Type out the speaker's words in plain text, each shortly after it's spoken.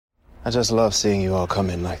I just love seeing you all come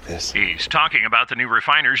in like this. He's talking about the new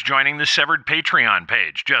refiners joining the Severed Patreon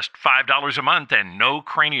page. Just $5 a month and no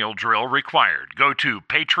cranial drill required. Go to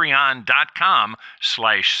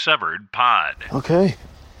patreon.com/severedpod. Okay,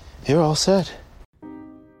 you're all set.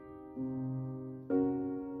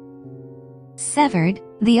 Severed,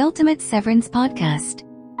 the ultimate severance podcast.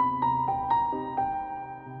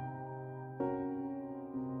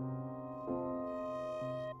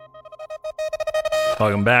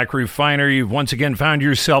 Welcome back, Refiner. You've once again found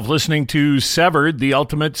yourself listening to Severed, the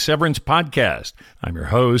Ultimate Severance Podcast. I'm your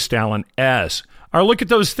host, Alan S. Our look at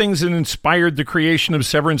those things that inspired the creation of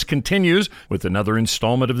Severance continues with another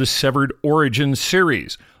installment of the Severed Origins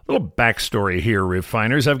series. A little backstory here,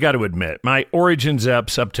 Refiners. I've got to admit, my Origins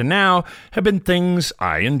eps up to now have been things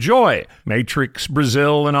I enjoy. Matrix,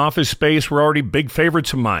 Brazil, and Office Space were already big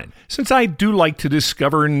favorites of mine. Since I do like to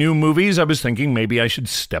discover new movies, I was thinking maybe I should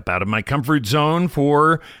step out of my comfort zone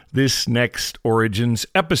for this next Origins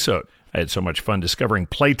episode. I had so much fun discovering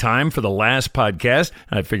Playtime for the last podcast,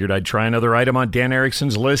 I figured I'd try another item on Dan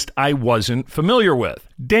Erickson's list I wasn't familiar with.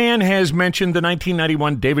 Dan has mentioned the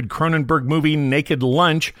 1991 David Cronenberg movie Naked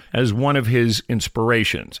Lunch as one of his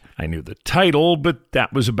inspirations. I knew the title, but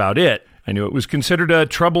that was about it. I knew it was considered a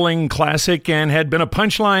troubling classic and had been a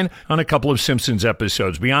punchline on a couple of Simpsons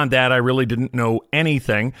episodes. Beyond that, I really didn't know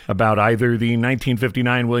anything about either the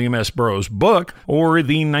 1959 William S. Burroughs book or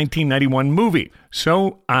the 1991 movie.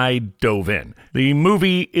 So I dove in. The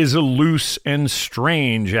movie is a loose and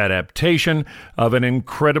strange adaptation of an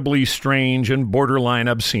incredibly strange and borderline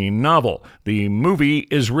obscene novel. The movie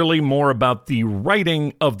is really more about the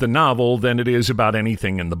writing of the novel than it is about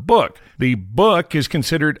anything in the book. The book is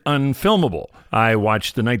considered unfilmable. I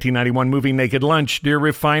watched the 1991 movie Naked Lunch, dear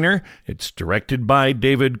Refiner. It's directed by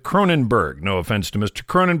David Cronenberg. No offense to Mr.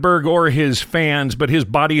 Cronenberg or his fans, but his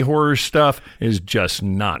body horror stuff is just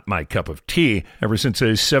not my cup of tea. Ever since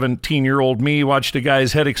a 17-year-old me watched a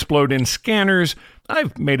guy's head explode in Scanners,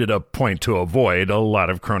 I've made it a point to avoid a lot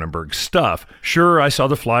of Cronenberg stuff. Sure, I saw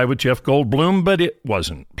The Fly with Jeff Goldblum, but it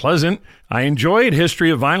wasn't pleasant. I enjoyed History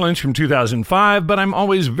of Violence from 2005, but I'm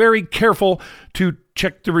always very careful to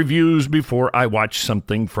check the reviews before I watch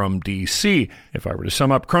something from DC. If I were to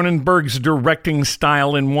sum up Cronenberg's directing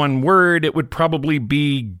style in one word, it would probably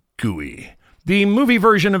be gooey. The movie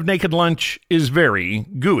version of Naked Lunch is very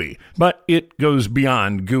gooey, but it goes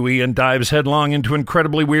beyond gooey and dives headlong into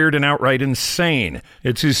incredibly weird and outright insane.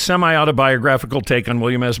 It's his semi-autobiographical take on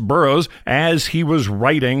William S. Burroughs as he was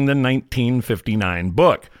writing the 1959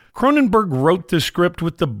 book. Cronenberg wrote the script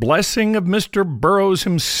with the blessing of Mr. Burroughs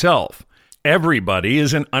himself. Everybody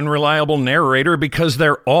is an unreliable narrator because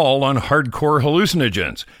they're all on hardcore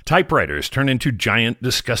hallucinogens. Typewriters turn into giant,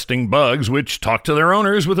 disgusting bugs which talk to their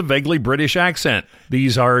owners with a vaguely British accent.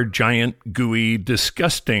 These are giant, gooey,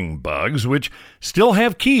 disgusting bugs which still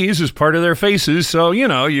have keys as part of their faces, so,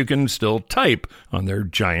 you can still type on their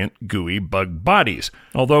giant, gooey bug bodies.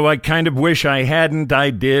 Although I kind of wish I hadn't, I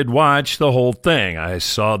did watch the whole thing. I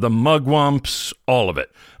saw the mugwumps, all of it.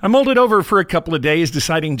 I mulled it over for a couple of days,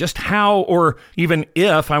 deciding just how or even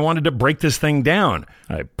if I wanted to break this thing down.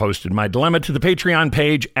 I posted my dilemma to the Patreon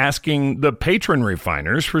page asking the patron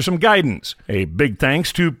refiners for some guidance. A big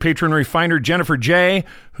thanks to patron refiner Jennifer J.,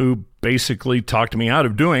 who basically talked me out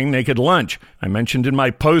of doing Naked Lunch. I mentioned in my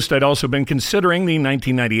post I'd also been considering the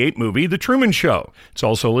 1998 movie The Truman Show. It's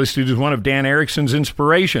also listed as one of Dan Erickson's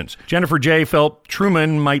inspirations. Jennifer J. felt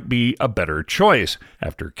Truman might be a better choice.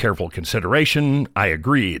 After careful consideration, I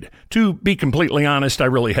agreed. To be completely honest, I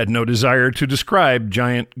really had no desire to describe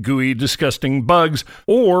giant, gooey, disgusting bugs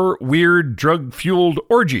or weird, drug-fueled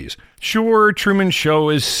orgies. Sure, Truman Show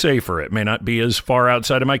is safer. It may not be as far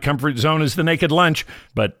outside of my comfort zone as the Naked Lunch,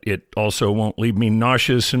 but it also won't leave me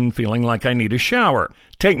nauseous and feeling like I need a shower.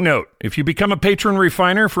 Take note, if you become a patron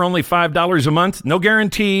refiner for only $5 a month, no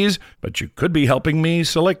guarantees, but you could be helping me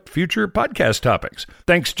select future podcast topics.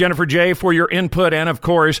 Thanks, Jennifer J., for your input, and of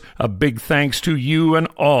course, a big thanks to you and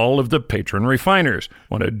all of the patron refiners.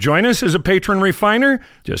 Want to join us as a patron refiner?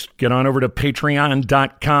 Just get on over to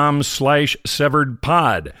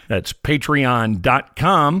patreon.com/severedpod. That's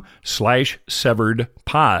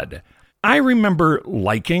patreon.com/severedpod. I remember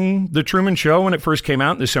liking The Truman Show when it first came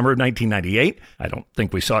out in the summer of 1998. I don't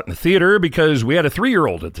think we saw it in the theater because we had a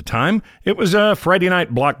 3-year-old at the time. It was a Friday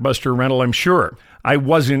night blockbuster rental, I'm sure. I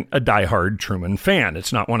wasn't a diehard Truman fan.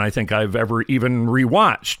 It's not one I think I've ever even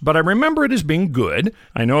rewatched, but I remember it as being good.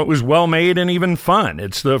 I know it was well made and even fun.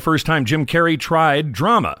 It's the first time Jim Carrey tried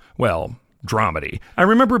drama. Well, dramedy. I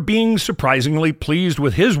remember being surprisingly pleased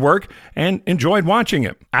with his work and enjoyed watching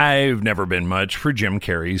it. I've never been much for Jim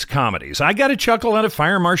Carrey's comedies. I got a chuckle out of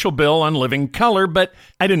Fire Marshal Bill on Living Color, but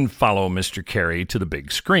I didn't follow Mr. Carrey to the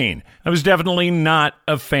big screen. I was definitely not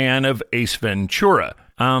a fan of Ace Ventura.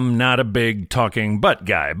 I'm not a big talking butt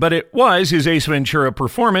guy, but it was his Ace Ventura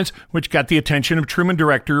performance which got the attention of Truman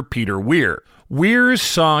director Peter Weir. Weir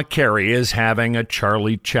saw Carrey as having a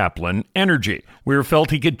Charlie Chaplin energy. Weir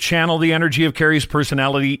felt he could channel the energy of Carrey's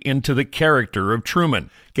personality into the character of Truman.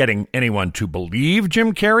 Getting anyone to believe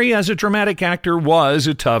Jim Carrey as a dramatic actor was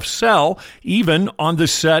a tough sell, even on the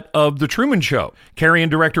set of The Truman Show. Carrey and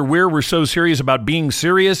director Weir were so serious about being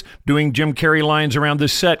serious, doing Jim Carrey lines around the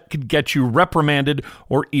set could get you reprimanded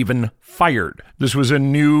or even fired. This was a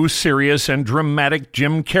new, serious, and dramatic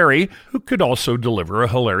Jim Carrey, who could also deliver a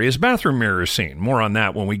hilarious bathroom mirror scene. More on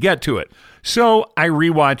that when we get to it. So I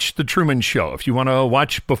rewatched The Truman Show. If you want to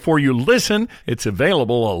watch before you listen, it's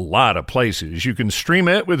available a lot of places. You can stream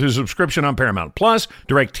it with a subscription on Paramount Plus,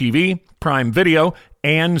 DirecTV, Prime Video,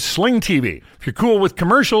 and Sling TV. If you're cool with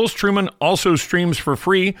commercials, Truman also streams for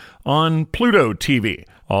free on Pluto TV.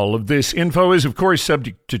 All of this info is, of course,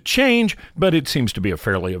 subject to change, but it seems to be a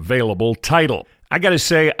fairly available title. I gotta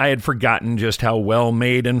say, I had forgotten just how well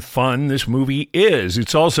made and fun this movie is.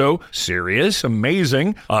 It's also serious,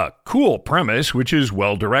 amazing, a cool premise, which is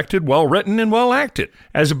well directed, well written, and well acted.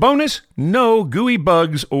 As a bonus, no gooey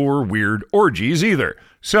bugs or weird orgies either.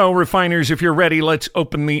 So, refiners, if you're ready, let's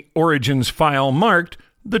open the Origins file marked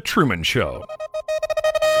The Truman Show.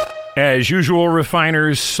 As usual,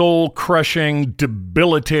 refiners, soul-crushing,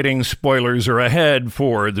 debilitating spoilers are ahead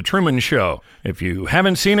for The Truman Show. If you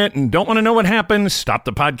haven't seen it and don't want to know what happened, stop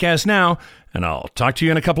the podcast now, and I'll talk to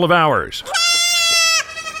you in a couple of hours.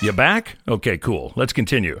 You back? Okay, cool. Let's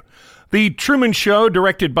continue. The Truman Show,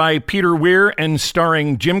 directed by Peter Weir and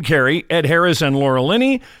starring Jim Carrey, Ed Harris, and Laura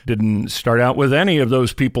Linney, didn't start out with any of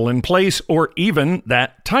those people in place or even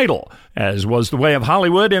that title. As was the way of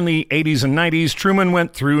Hollywood in the 80s and 90s, Truman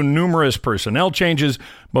went through numerous personnel changes,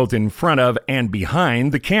 both in front of and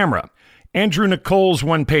behind the camera. Andrew Nicole's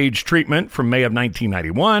one-page treatment from May of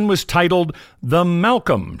 1991 was titled The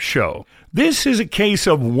Malcolm Show. This is a case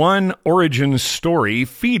of one origin story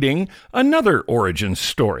feeding another origin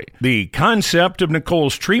story. The concept of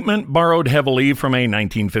Nicole's treatment borrowed heavily from a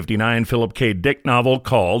 1959 Philip K. Dick novel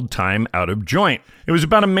called Time Out of Joint. It was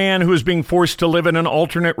about a man who was being forced to live in an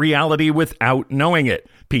alternate reality without knowing it.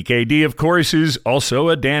 PKD, of course, is also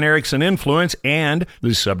a Dan Erickson influence and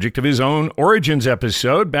the subject of his own Origins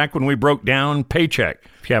episode back when we broke down Paycheck.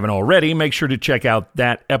 If you haven't already, make sure to check out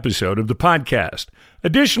that episode of the podcast.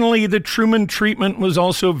 Additionally, the Truman treatment was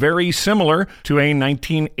also very similar to a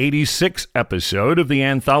 1986 episode of the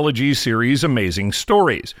anthology series Amazing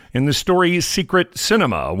Stories. In the story Secret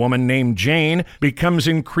Cinema, a woman named Jane becomes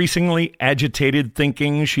increasingly agitated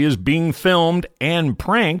thinking she is being filmed and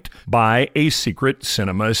pranked by a secret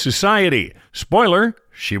cinema society. Spoiler,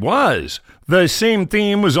 she was. The same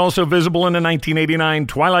theme was also visible in a 1989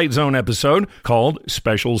 Twilight Zone episode called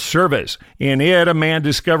Special Service. In it, a man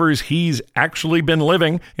discovers he's actually been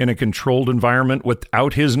living in a controlled environment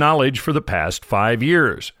without his knowledge for the past 5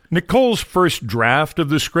 years. Nicole's first draft of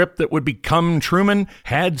the script that would become Truman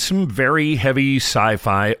had some very heavy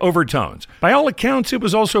sci-fi overtones. By all accounts, it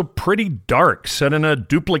was also pretty dark, set in a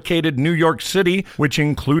duplicated New York City, which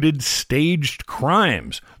included staged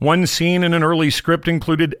crimes. One scene in an early script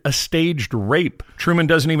included a staged rape. Truman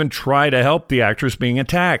doesn't even try to help the actress being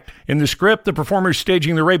attacked. In the script, the performers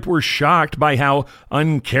staging the rape were shocked by how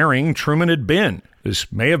uncaring Truman had been.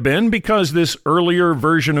 This may have been because this earlier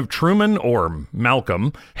version of Truman, or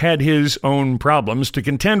Malcolm, had his own problems to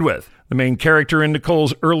contend with. The main character in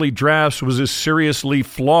Nicole's early drafts was a seriously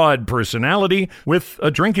flawed personality with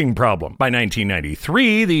a drinking problem. By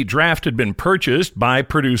 1993, the draft had been purchased by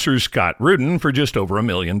producer Scott Rudin for just over $1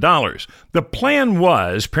 million. The plan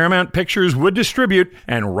was Paramount Pictures would distribute,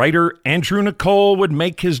 and writer Andrew Nicole would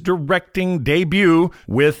make his directing debut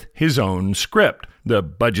with his own script. The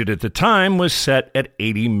budget at the time was set at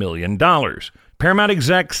 $80 million. Paramount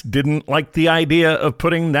execs didn't like the idea of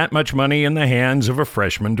putting that much money in the hands of a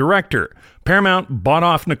freshman director. Paramount bought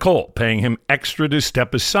off Nicole, paying him extra to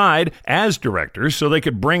step aside as director so they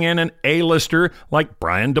could bring in an A-lister like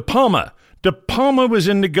Brian De Palma. De Palma was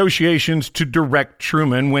in negotiations to direct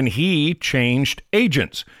Truman when he changed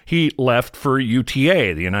agents. He left for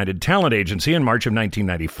UTA, the United Talent Agency, in March of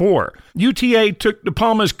 1994. UTA took De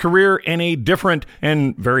Palma's career in a different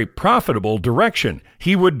and very profitable direction.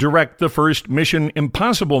 He would direct the first Mission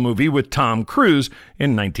Impossible movie with Tom Cruise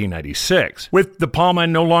in 1996. With De Palma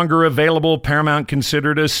no longer available, Paramount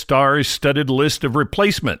considered a star-studded list of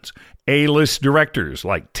replacements. A-list directors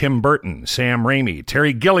like Tim Burton, Sam Raimi,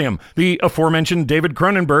 Terry Gilliam, the aforementioned David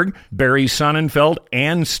Cronenberg, Barry Sonnenfeld,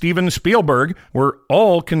 and Steven Spielberg were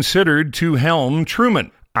all considered to helm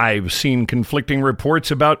Truman. I've seen conflicting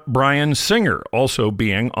reports about Bryan Singer also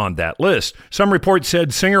being on that list. Some reports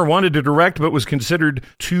said Singer wanted to direct but was considered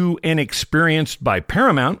too inexperienced by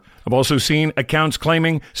Paramount. I've also seen accounts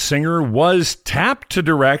claiming Singer was tapped to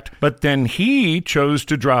direct, but then he chose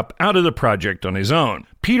to drop out of the project on his own.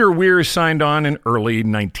 Peter Weir signed on in early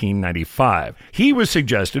 1995. He was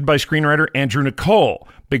suggested by screenwriter Andrew Niccol.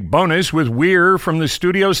 Big bonus with Weir from the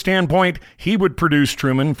studio standpoint, he would produce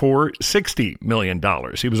Truman for $60 million.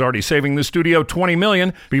 He was already saving the studio $20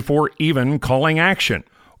 million before even calling action.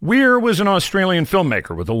 Weir was an Australian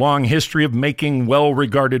filmmaker with a long history of making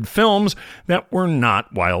well-regarded films that were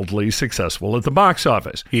not wildly successful at the box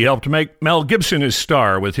office. He helped make Mel Gibson his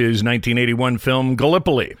star with his 1981 film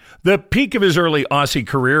Gallipoli. The peak of his early Aussie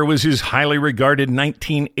career was his highly regarded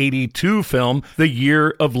 1982 film The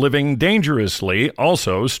Year of Living Dangerously,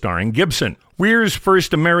 also starring Gibson. Weir's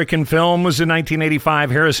first American film was the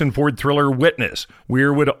 1985 Harrison Ford thriller Witness.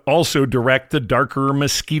 Weir would also direct the darker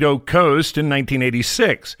Mosquito Coast in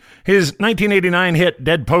 1986. His 1989 hit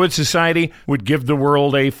Dead Poets Society would give the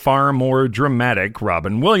world a far more dramatic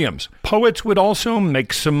Robin Williams. Poets would also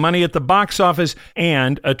make some money at the box office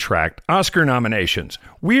and attract Oscar nominations.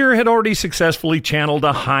 Weir had already successfully channeled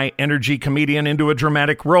a high-energy comedian into a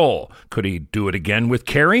dramatic role. Could he do it again with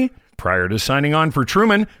Carrie? Prior to signing on for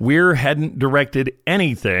Truman, Weir hadn't directed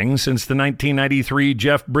anything since the 1993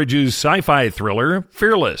 Jeff Bridges sci-fi thriller,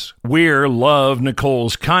 Fearless. Weir loved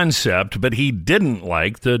Nicol's concept, but he didn't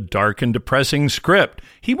like the dark and depressing script.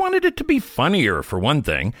 He wanted it to be funnier, for one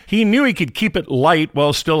thing. He knew he could keep it light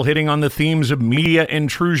while still hitting on the themes of media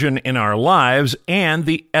intrusion in our lives and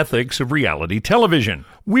the ethics of reality television.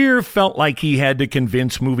 Weir felt like he had to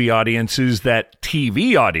convince movie audiences that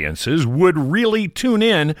TV audiences would really tune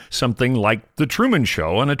in something like The Truman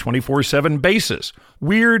Show on a 24/7 basis.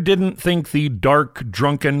 Weir didn't think the dark,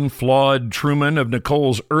 drunken, flawed Truman of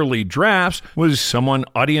Nicol's early drafts was someone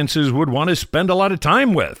audiences would want to spend a lot of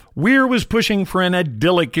time with. Weir was pushing for an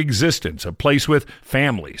idyllic existence, a place with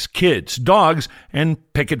families, kids, dogs, and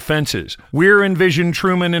picket fences. Weir envisioned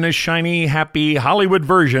Truman in a shiny, happy Hollywood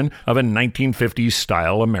version of a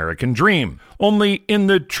 1950s-style American dream. Only in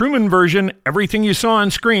the Truman version, everything you saw on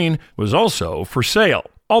screen was also for sale.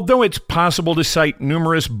 Although it's possible to cite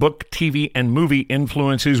numerous book, TV, and movie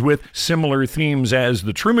influences with similar themes as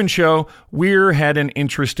The Truman Show, Weir had an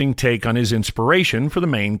interesting take on his inspiration for the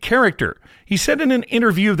main character. He said in an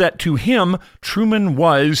interview that to him, Truman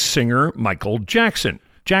was singer Michael Jackson.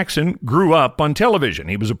 Jackson grew up on television.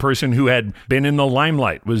 He was a person who had been in the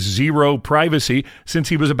limelight with zero privacy since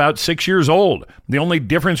he was about 6 years old. The only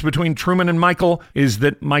difference between Truman and Michael is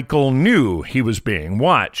that Michael knew he was being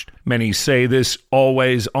watched. Many say this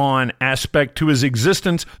always-on aspect to his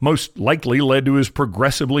existence most likely led to his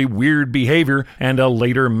progressively weird behavior and a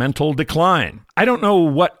later mental decline. I don't know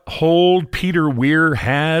what hold Peter Weir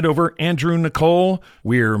had over Andrew Niccol.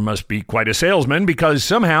 Weir must be quite a salesman because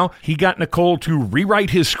somehow he got Niccol to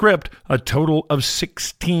rewrite his script a total of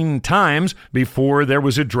 16 times before there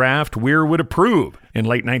was a draft Weir would approve. In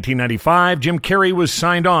late 1995, Jim Carrey was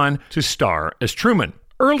signed on to star as Truman.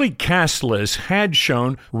 Early cast lists had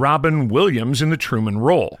shown Robin Williams in the Truman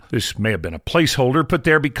role. This may have been a placeholder put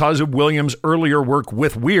there because of Williams' earlier work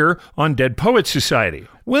with Weir on Dead Poets Society.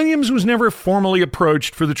 Williams was never formally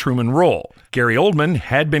approached for the Truman role. Gary Oldman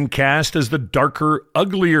had been cast as the darker,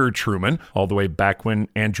 uglier Truman, all the way back when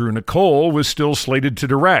Andrew Niccol was still slated to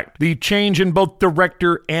direct. The change in both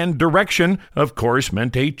director and direction, of course,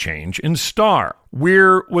 meant a change in star.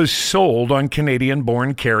 Weir was sold on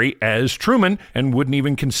Canadian-born Carrey as Truman and wouldn't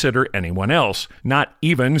even consider anyone else, not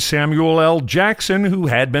even Samuel L. Jackson, who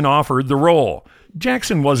had been offered the role.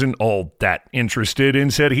 Jackson wasn't all that interested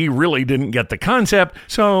and said he really didn't get the concept,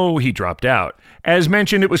 so he dropped out. As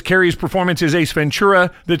mentioned, it was Carrey's performance as Ace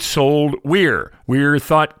Ventura that sold Weir. Weir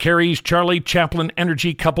thought Carrey's Charlie Chaplin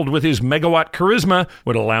energy coupled with his megawatt charisma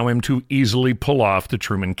would allow him to easily pull off the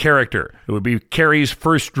Truman character. It would be Carrey's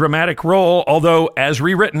first dramatic role, although, as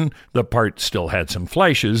rewritten, the part still had some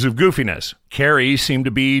flashes of goofiness. Carrey seemed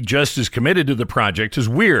to be just as committed to the project as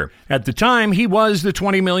Weir. At the time, he was the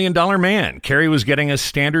 $20 million man. Carrey was getting a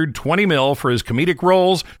standard $20 million for his comedic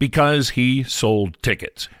roles because he sold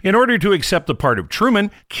tickets. In order to accept the part of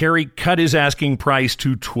Truman, Carrey cut his asking price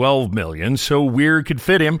to $12 million so Weir could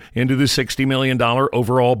fit him into the $60 million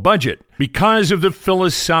overall budget. Because of the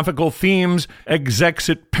philosophical themes, execs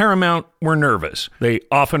at Paramount were nervous. They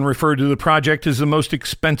often referred to the project as the most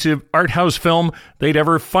expensive art house film they'd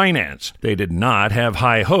ever financed. They did not have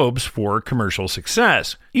high hopes for commercial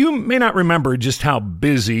success. You may not remember just how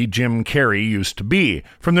busy Jim Carrey used to be.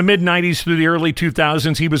 From the mid-90s through the early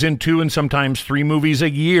 2000s, he was in 2 and sometimes 3 movies a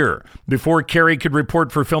year. Before Carrey could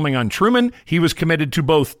report for filming on Truman, he was committed to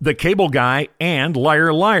both The Cable Guy and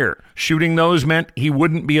Liar Liar. Shooting those meant he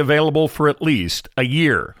wouldn't be available for at least a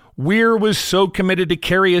year. Weir was so committed to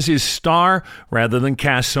Carrey as his star, rather than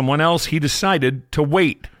cast someone else, he decided to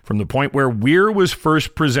wait. From the point where Weir was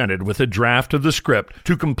first presented with a draft of the script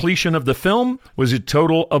to completion of the film was a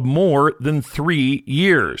total of more than 3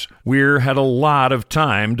 years. Weir had a lot of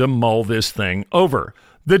time to mull this thing over.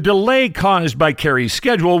 The delay caused by Carrey's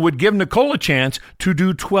schedule would give Nicole a chance to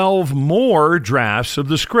do 12 more drafts of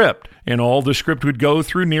the script. In all, the script would go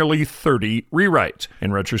through nearly 30 rewrites.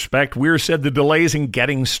 In retrospect, Weir said the delays in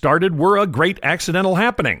getting started were a great accidental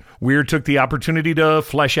happening. Weir took the opportunity to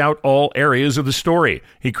flesh out all areas of the story.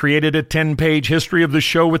 He created a 10-page history of the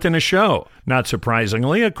show within a show. Not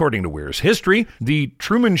surprisingly, according to Weir's history, The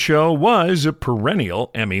Truman Show was a perennial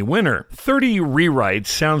Emmy winner. 30 rewrites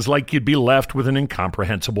sounds like you'd be left with an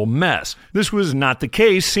incomprehensible mess. This was not the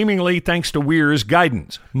case, seemingly thanks to Weir's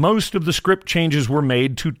guidance. Most of the script changes were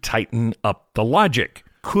made to tighten up the logic.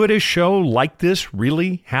 Could a show like this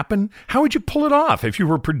really happen? How would you pull it off if you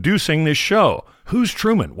were producing this show? Who's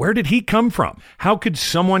Truman? Where did he come from? How could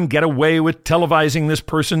someone get away with televising this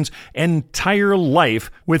person's entire life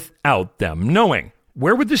without them knowing?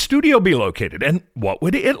 Where would the studio be located, and what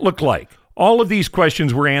would it look like? All of these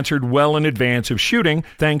questions were answered well in advance of shooting,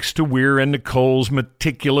 thanks to Weir and Nicole's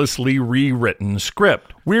meticulously rewritten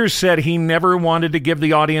script. Weir said he never wanted to give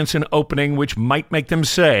the audience an opening which might make them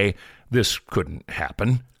say, this couldn't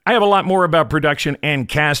happen. I have a lot more about production and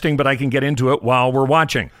casting, but I can get into it while we're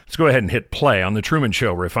watching. Let's go ahead and hit play on The Truman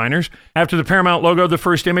Show, refiners. After the Paramount logo, the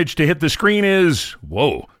first image to hit the screen is,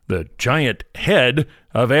 whoa, the giant head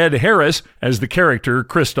of Ed Harris as the character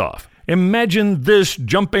Christoph. Imagine this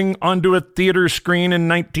jumping onto a theater screen in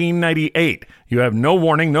 1998. You have no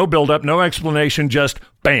warning, no build-up, no explanation, just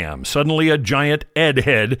bam, suddenly a giant Ed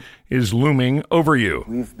head is looming over you.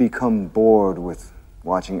 We've become bored with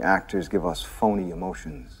watching actors give us phony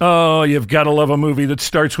emotions. Oh, you've got to love a movie that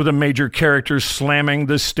starts with a major character slamming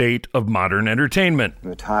the state of modern entertainment.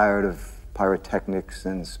 We're tired of pyrotechnics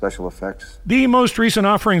and special effects. The most recent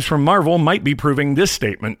offerings from Marvel might be proving this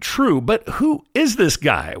statement true, but who is this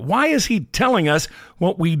guy? Why is he telling us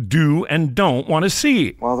what we do and don't want to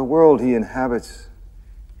see? While the world he inhabits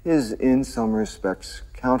is in some respects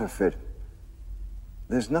counterfeit,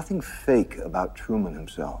 there's nothing fake about Truman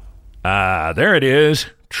himself. Ah, there it is,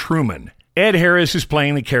 Truman. Ed Harris is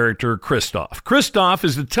playing the character Christoph. Christoph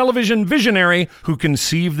is the television visionary who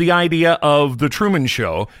conceived the idea of The Truman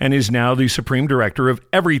Show and is now the supreme director of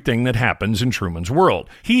everything that happens in Truman's world.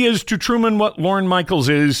 He is to Truman what Lorne Michaels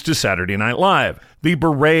is to Saturday Night Live. The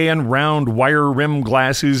beret and round wire-rimmed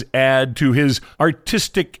glasses add to his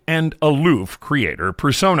artistic and aloof creator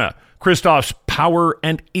persona. Christoph's power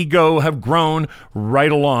and ego have grown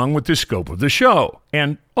right along with the scope of the show,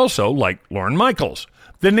 and also like Lorne Michaels.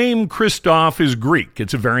 The name Christoph is Greek.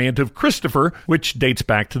 It's a variant of Christopher, which dates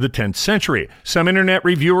back to the 10th century. Some internet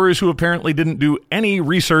reviewers who apparently didn't do any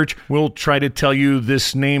research will try to tell you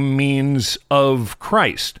this name means of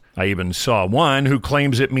Christ. I even saw one who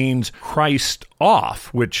claims it means Christ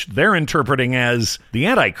off, which they're interpreting as the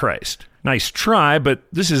Antichrist. Nice try, but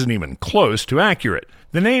this isn't even close to accurate.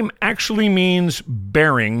 The name actually means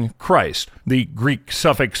bearing Christ. The Greek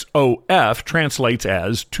suffix of translates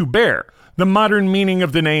as to bear. The modern meaning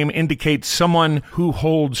of the name indicates someone who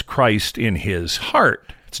holds Christ in his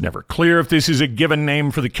heart. It's never clear if this is a given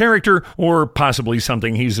name for the character or possibly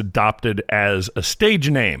something he's adopted as a stage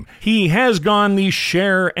name. He has gone the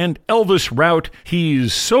Cher and Elvis route.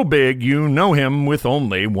 He's so big you know him with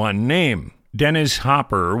only one name. Dennis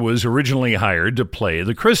Hopper was originally hired to play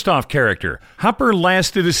the Christoph character. Hopper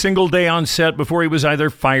lasted a single day on set before he was either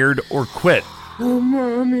fired or quit. Oh,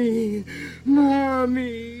 Mommy!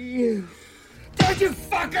 Mommy! Don't you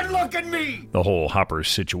fucking look at me! The whole Hopper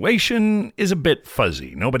situation is a bit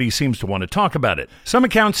fuzzy. Nobody seems to want to talk about it. Some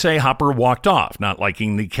accounts say Hopper walked off, not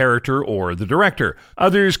liking the character or the director.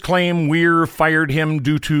 Others claim Weir fired him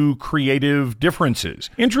due to creative differences.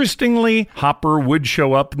 Interestingly, Hopper would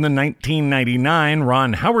show up in the 1999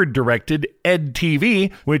 Ron Howard-directed Ed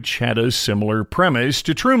TV, which had a similar premise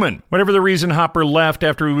to Truman. Whatever the reason Hopper left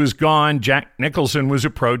after he was gone, Jack Nicholson was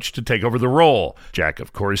approached to take over the role. Jack,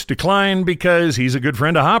 of course, declined because he's a good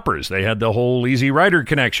friend of Hopper's. They had the whole Easy Rider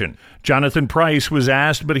connection. Jonathan Pryce was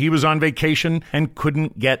asked, but he was on vacation and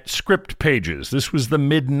couldn't get script pages. This was the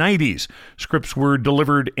mid-90s. Scripts were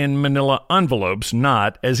delivered in manila envelopes,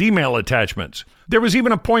 not as email attachments. There was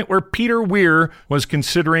even a point where Peter Weir was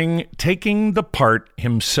considering taking the part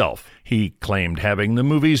himself. He claimed having the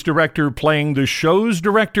movie's director playing the show's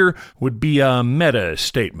director would be a meta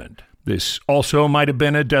statement. This also might have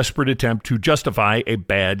been a desperate attempt to justify a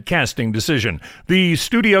bad casting decision. The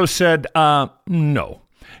studio said, no.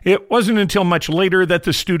 It wasn't until much later that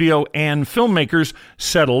the studio and filmmakers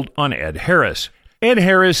settled on Ed Harris. Ed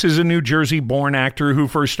Harris is a New Jersey-born actor who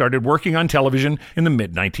first started working on television in the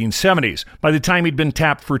mid-1970s. By the time he'd been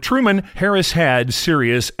tapped for Truman, Harris had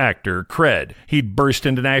serious actor cred. He'd burst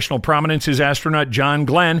into national prominence as astronaut John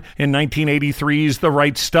Glenn in 1983's The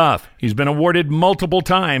Right Stuff. He's been awarded multiple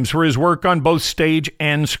times for his work on both stage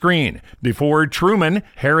and screen. Before Truman,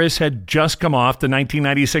 Harris had just come off the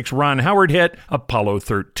 1996 Ron Howard hit Apollo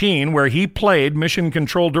 13, where he played Mission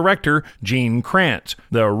Control Director Gene Kranz.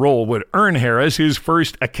 The role would earn Harris his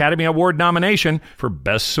first Academy Award nomination for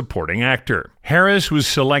Best Supporting Actor. Harris was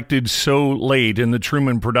selected so late in the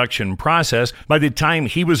Truman production process, by the time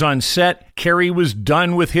he was on set, Carey was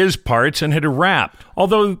done with his parts and had wrapped.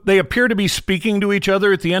 Although they appear to be speaking to each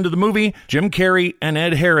other at the end of the movie, Jim Carrey and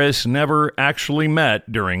Ed Harris never actually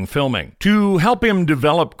met during filming. To help him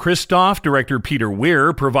develop Christof, director Peter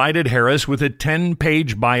Weir provided Harris with a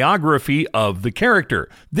 10-page biography of the character.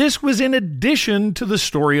 This was in addition to the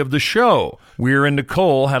story of the show. Weir and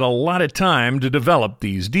Nicole had a lot of time to develop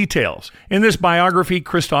these details. In this biography,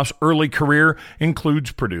 Christof's early career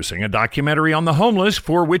includes producing a documentary on the homeless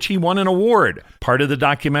for which he won an award. Part of the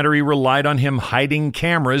documentary relied on him hiding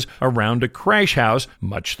cameras around a crash house,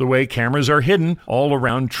 much the way cameras are hidden all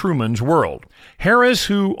around Truman's world. Harris,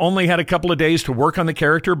 who only had a couple of days to work on the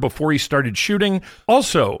character before he started shooting,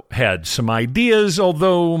 also had some ideas,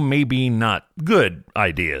 although maybe not good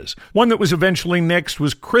ideas. One that was eventually nixed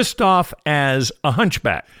was Christof as a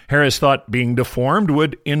hunchback. Harris thought being deformed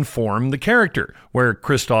would inform the character. Where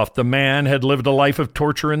Christof the man had lived a life of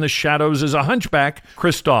torture in the shadows as a hunchback,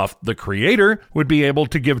 Christof the creator would be able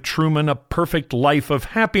to give Truman a perfect life of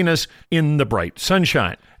happiness in the bright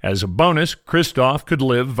sunshine. As a bonus, Christof could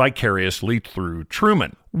live vicariously through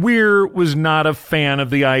Truman. Weir was not a fan of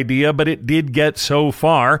the idea, but it did get so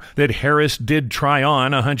far that Harris did try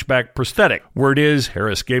on a hunchback prosthetic. Word is,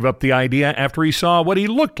 Harris gave up the idea after he saw what he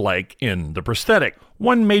looked like in the prosthetic.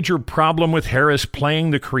 One major problem with Harris playing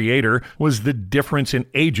the creator was the difference in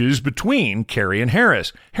ages between Carey and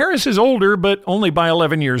Harris. Harris is older, but only by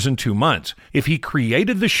 11 years and 2 months. If he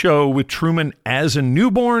created the show with Truman as a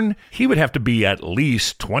newborn, he would have to be at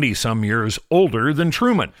least 20-some years older than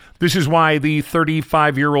Truman. This is why the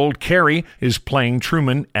 35-year-old Carey is playing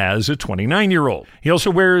Truman as a 29-year-old. He also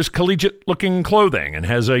wears collegiate-looking clothing and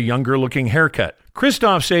has a younger-looking haircut.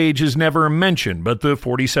 Christof's age is never mentioned, but the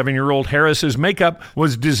 47-year-old Harris's makeup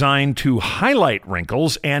was designed to highlight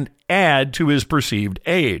wrinkles and add to his perceived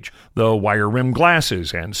age. The wire-rimmed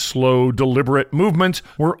glasses and slow, deliberate movements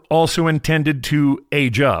were also intended to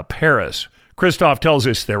age up Harris. Christof tells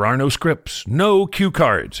us there are no scripts, no cue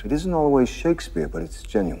cards. It isn't always Shakespeare, but it's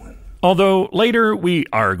genuine. Although later we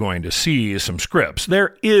are going to see some scripts,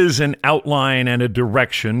 there is an outline and a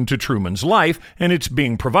direction to Truman's life, and it's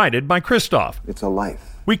being provided by Christof. It's a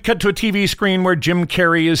life. We cut to a TV screen where Jim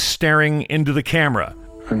Carrey is staring into the camera.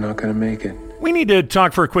 I'm not gonna make it. We need to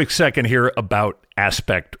talk for a quick second here about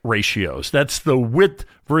aspect ratios. That's the width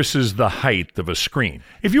versus the height of a screen.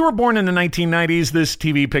 If you were born in the 1990s, this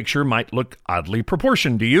TV picture might look oddly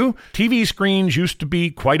proportioned to you. TV screens used to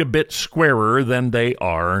be quite a bit squarer than they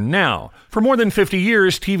are now. For more than 50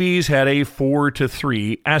 years, TVs had a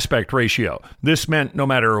 4:3 aspect ratio. This meant no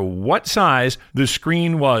matter what size, the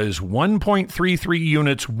screen was 1.33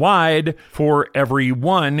 units wide for every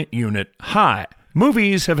 1 unit high.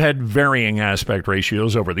 Movies have had varying aspect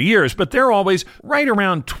ratios over the years, but they're always right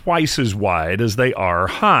around twice as wide as they are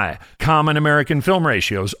high. Common American film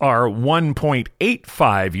ratios are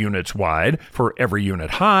 1.85 units wide for every unit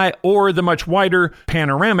high, or the much wider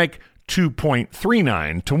panoramic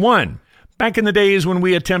 2.39 to 1. Back in the days when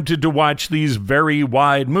we attempted to watch these very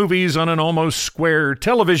wide movies on an almost square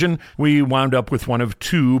television, we wound up with one of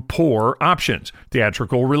two poor options.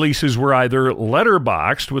 Theatrical releases were either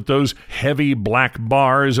letterboxed with those heavy black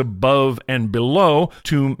bars above and below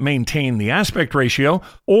to maintain the aspect ratio,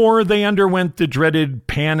 or they underwent the dreaded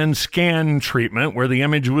pan and scan treatment where the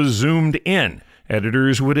image was zoomed in.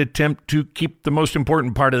 Editors would attempt to keep the most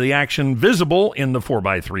important part of the action visible in the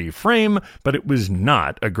 4:3 frame, but it was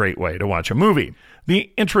not a great way to watch a movie.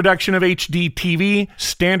 The introduction of HD TV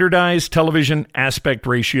standardized television aspect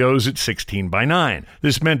ratios at 16:9.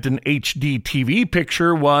 This meant an HD TV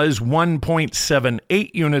picture was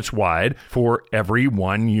 1.78 units wide for every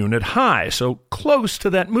 1 unit high, so close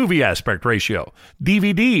to that movie aspect ratio.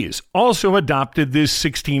 DVDs also adopted this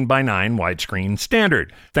 16:9 widescreen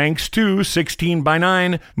standard. Thanks to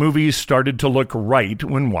 16:9, movies started to look right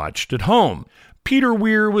when watched at home. Peter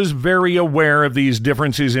Weir was very aware of these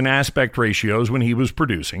differences in aspect ratios when he was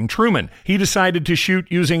producing Truman. He decided to shoot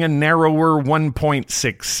using a narrower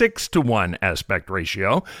 1.66 to 1 aspect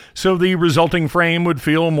ratio, so the resulting frame would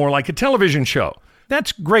feel more like a television show.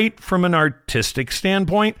 That's great from an artistic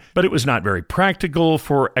standpoint, but it was not very practical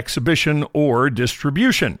for exhibition or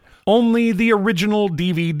distribution. Only the original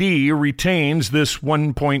DVD retains this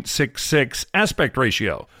 1.66 aspect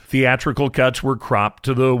ratio. Theatrical cuts were cropped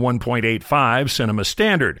to the 1.85 cinema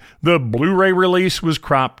standard. The Blu-ray release was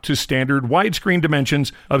cropped to standard widescreen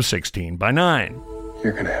dimensions of 16:9.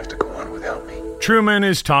 You're gonna have to go on without me. Truman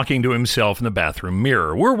is talking to himself in the bathroom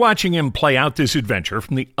mirror. We're watching him play out this adventure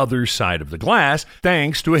from the other side of the glass,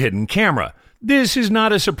 thanks to a hidden camera. This is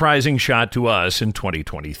not a surprising shot to us in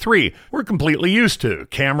 2023. We're completely used to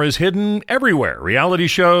cameras hidden everywhere. Reality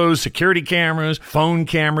shows, security cameras, phone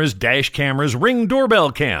cameras, dash cameras, Ring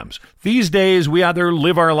doorbell cams. These days, we either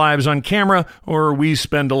live our lives on camera or we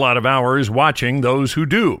spend a lot of hours watching those who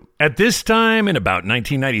do. At this time, in about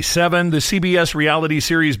 1997, the CBS reality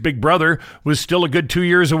series Big Brother was still a good 2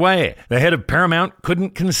 years away. The head of Paramount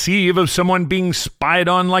couldn't conceive of someone being spied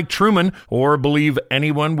on like Truman or believe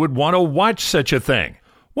anyone would want to watch such a thing.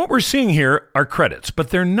 What we're seeing here are credits, but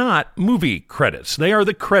they're not movie credits. They are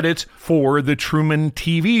the credits for the Truman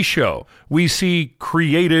TV show. We see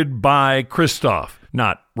created by Christof,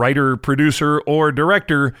 not writer, producer, or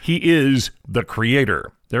director. He is the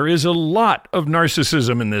creator. There is a lot of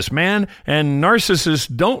narcissism in this man, and narcissists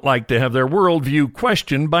don't like to have their worldview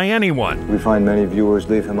questioned by anyone. We find many viewers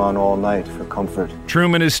leave him on all night for comfort.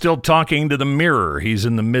 Truman is still talking to the mirror. He's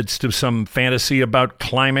in the midst of some fantasy about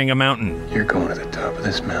climbing a mountain. You're going to the top of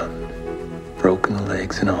this mountain, broken the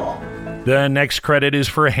legs and all. The next credit is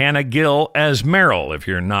for Hannah Gill as Meryl. If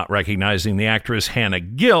you're not recognizing the actress Hannah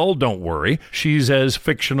Gill, don't worry. She's as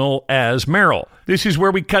fictional as Meryl. This is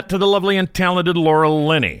where we cut to the lovely and talented Laura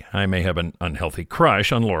Linney. I may have an unhealthy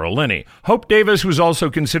crush on Laura Linney. Hope Davis was also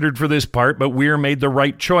considered for this part, but Weir made the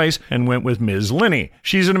right choice and went with Ms. Linney.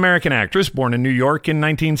 She's an American actress born in New York in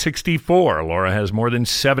 1964. Laura has more than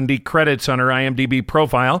 70 credits on her IMDb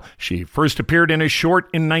profile. She first appeared in a short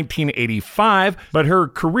in 1985, but her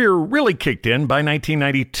career really kicked in by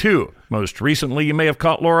 1992. Most recently, you may have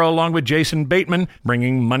caught Laura along with Jason Bateman,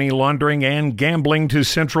 bringing money laundering and gambling to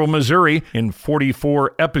Central Missouri in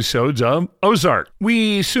 44 episodes of Ozark.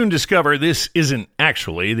 We soon discover this isn't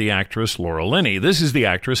actually the actress Laura Linney. This is the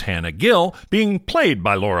actress Hannah Gill, being played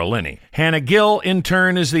by Laura Linney. Hannah Gill, in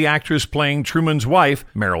turn, is the actress playing Truman's wife,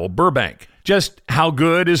 Meryl Burbank. Just how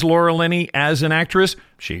good is Laura Linney as an actress?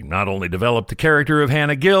 She not only developed the character of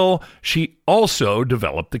Hannah Gill, she also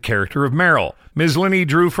developed the character of Meryl. Ms. Linney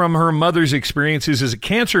drew from her mother's experiences as a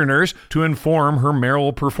cancer nurse to inform her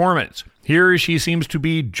Meryl performance. Here she seems to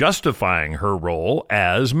be justifying her role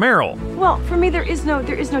as Meryl. Well, for me, there is no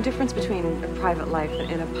difference between a private life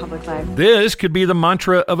and a public life. This could be the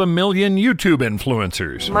mantra of a million YouTube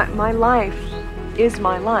influencers. My life is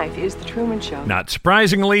my life, is the Truman Show. Not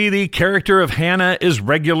surprisingly, the character of Hannah is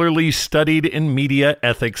regularly studied in media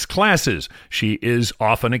ethics classes. She is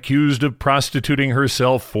often accused of prostituting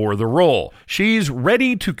herself for the role. She's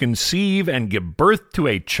ready to conceive and give birth to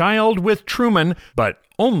a child with Truman, but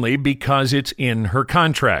only because it's in her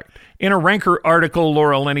contract. In a Ranker article,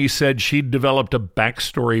 Laura Linney said she'd developed a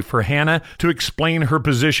backstory for Hannah to explain her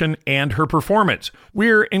position and her performance.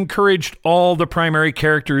 Weir encouraged all the primary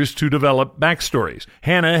characters to develop backstories.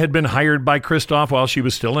 Hannah had been hired by Christof while she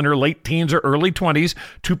was still in her late teens or early 20s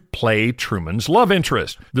to play Truman's love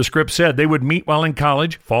interest. The script said they would meet while in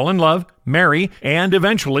college, fall in love, marry, and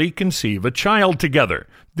eventually conceive a child together.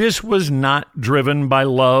 This was not driven by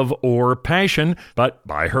love or passion, but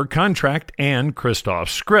by her contract and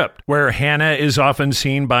Christof's script. Where Hannah is often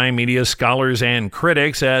seen by media scholars and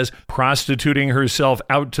critics as prostituting herself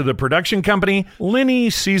out to the production company, Linney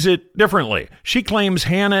sees it differently. She claims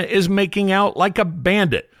Hannah is making out like a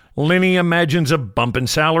bandit. Lenny imagines a bump in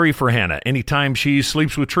salary for Hannah anytime she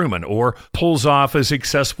sleeps with Truman or pulls off a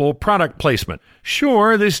successful product placement.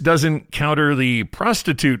 Sure, this doesn't counter the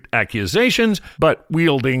prostitute accusations, but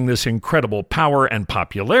wielding this incredible power and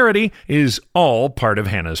popularity is all part of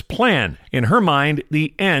Hannah's plan. In her mind,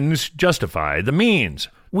 the ends justify the means.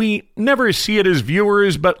 We never see it as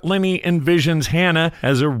viewers, but Lenny envisions Hannah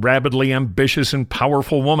as a rabidly ambitious and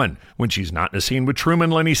powerful woman. When she's not in a scene with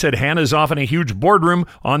Truman, Lenny said Hannah's off in a huge boardroom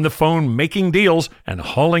on the phone making deals and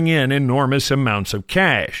hauling in enormous amounts of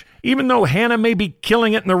cash. Even though Hannah may be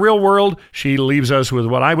killing it in the real world, she leaves us with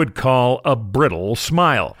what I would call a brittle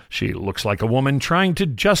smile. She looks like a woman trying to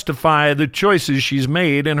justify the choices she's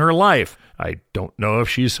made in her life. I don't know if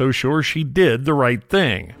she's so sure she did the right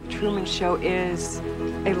thing. Truman Show is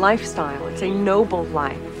a lifestyle. It's a noble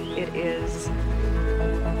life. It is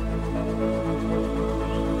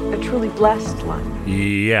a truly blessed life.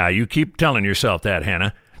 Yeah, you keep telling yourself that,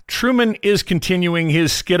 Hannah. Truman is continuing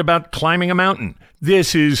his skit about climbing a mountain.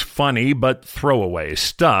 This is funny but throwaway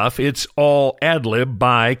stuff. It's all ad-lib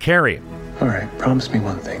by Carrie. All right, promise me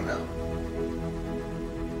one thing, though.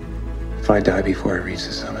 If I die before I reach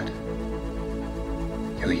the summit,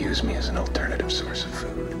 you'll use me as an alternative source of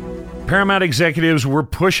food. Paramount executives were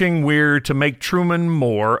pushing Weir to make Truman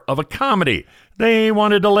more of a comedy. They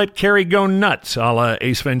wanted to let Carrie go nuts, a la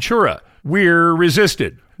Ace Ventura. Weir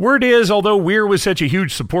resisted. Word is, although Weir was such a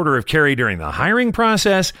huge supporter of Carrie during the hiring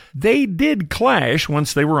process, they did clash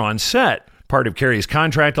once they were on set. Part of Carrie's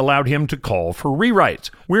contract allowed him to call for rewrites.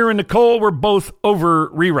 Weir and Nicole were both over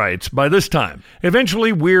rewrites by this time.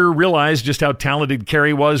 Eventually, Weir realized just how talented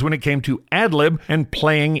Carrie was when it came to ad-lib and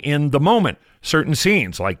playing in the moment. Certain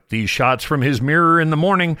scenes, like these shots from his mirror in the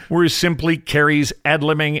morning, were simply Carrie's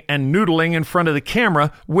ad-libbing and noodling in front of the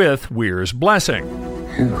camera with Weir's blessing.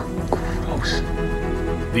 Ew, gross.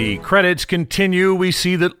 The credits continue. We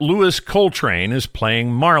see that Louis Coltrane is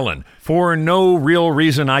playing Marlin. For no real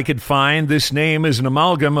reason I could find, this name is an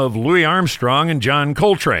amalgam of Louis Armstrong and John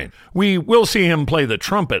Coltrane. We will see him play the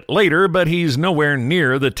trumpet later, but he's nowhere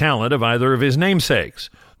near the talent of either of his namesakes.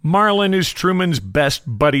 Marlin is Truman's best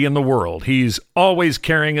buddy in the world. He's always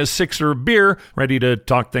carrying a sixer of beer, ready to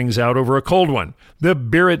talk things out over a cold one. The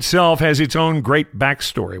beer itself has its own great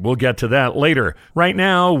backstory. We'll get to that later. Right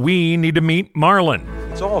now, we need to meet Marlin.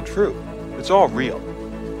 It's all true. It's all real.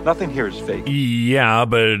 Nothing here is fake. Yeah,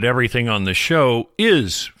 but everything on the show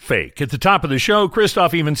is fake. At the top of the show,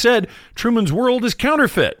 Christof even said Truman's world is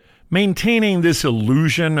counterfeit. Maintaining this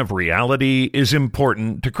illusion of reality is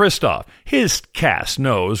important to Christof. His cast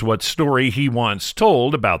knows what story he wants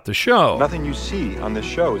told about the show. Nothing you see on this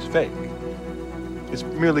show is fake. It's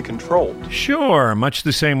merely controlled. Sure, much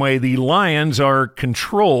the same way the lions are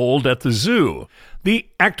controlled at the zoo. The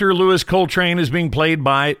actor Louis Coltrane is being played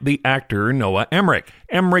by the actor Noah Emmerich.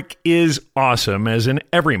 Emmerich is awesome as an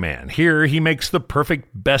everyman. Here he makes the perfect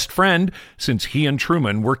best friend since he and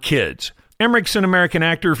Truman were kids. Emmerich's an American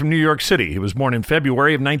actor from New York City. He was born in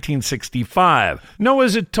February of 1965.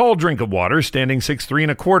 Noah's a tall drink of water, standing 6'3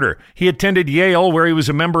 1/4. He attended Yale, where he was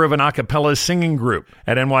a member of an a cappella singing group.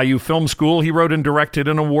 At NYU Film School, he wrote and directed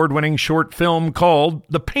an award-winning short film called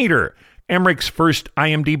The Painter. Emmerich's first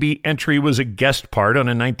IMDb entry was a guest part on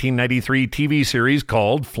a 1993 TV series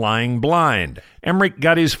called Flying Blind. Emmerich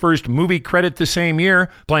got his first movie credit the same year,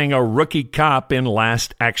 playing a rookie cop in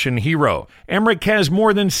Last Action Hero. Emmerich has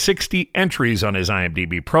more than 60 entries on his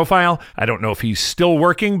IMDb profile. I don't know if he's still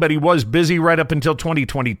working, but he was busy right up until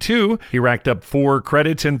 2022. He racked up 4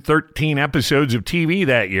 credits and 13 episodes of TV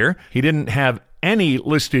that year. He didn't have any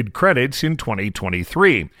listed credits in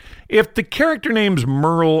 2023. If the character names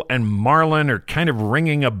Merle and Marlin are kind of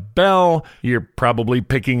ringing a bell, you're probably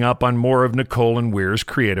picking up on more of Nicole and Weir's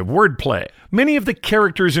creative wordplay. Many of the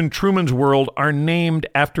characters in Truman's World are named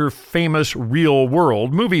after famous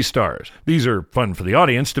real-world movie stars. These are fun for the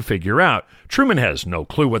audience to figure out. Truman has no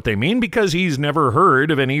clue what they mean because he's never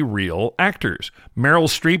heard of any real actors. Meryl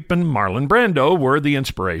Streep and Marlon Brando were the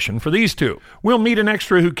inspiration for these two. We'll meet an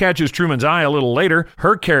extra who catches Truman's eye a little later.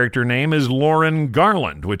 Her character name is Lauren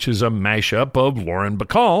Garland, which is a mashup of Lauren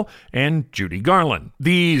Bacall and Judy Garland.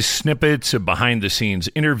 These snippets of behind-the-scenes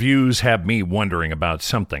interviews have me wondering about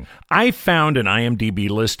something. I found an IMDb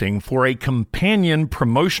listing for a companion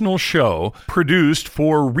promotional show produced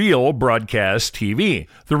for real broadcast TV.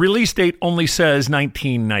 The release date only says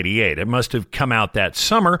 1998. It must have come out that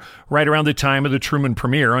summer, right around the time of the Truman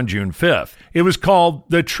premiere on June 5th. It was called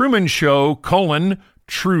The Truman Show,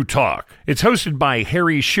 True Talk. It's hosted by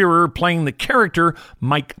Harry Shearer, playing the character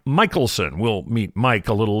Mike Michelson. We'll meet Mike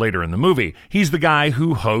a little later in the movie. He's the guy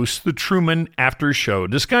who hosts the Truman after-show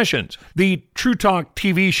discussions. The True Talk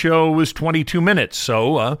TV show was 22 minutes,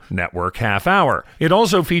 so a network half hour. It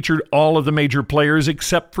also featured all of the major players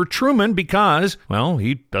except for Truman because, well,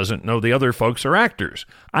 he doesn't know the other folks are actors.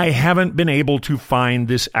 I haven't been able to find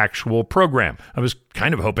this actual program. I was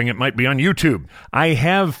kind of hoping it might be on YouTube. I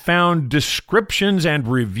have found descriptions and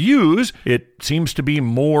reviews. It seems to be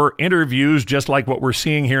more interviews, just like what we're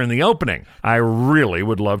seeing here in the opening. I really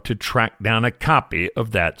would love to track down a copy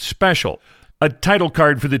of that special. A title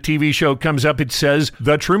card for the TV show comes up. It says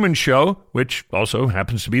The Truman Show, which also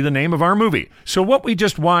happens to be the name of our movie. So what we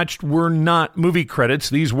just watched were not movie credits.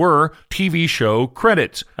 These were TV show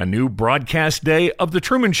credits. A new broadcast day of The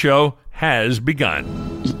Truman Show has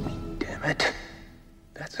begun. Damn it.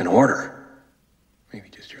 That's an order. Maybe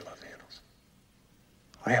just your love handles.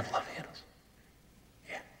 I have love handles.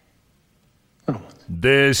 Yeah. Little ones.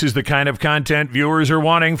 This is the kind of content viewers are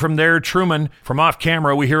wanting from their Truman. From off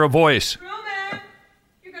camera, we hear a voice.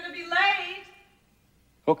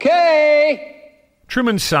 Okay.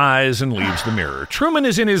 Truman sighs and leaves the mirror. Truman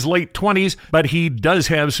is in his late 20s, but he does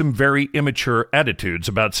have some very immature attitudes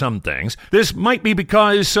about some things. This might be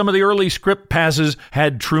because some of the early script passes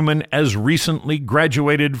had Truman as recently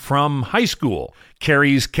graduated from high school.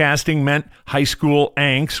 Carey's casting meant high school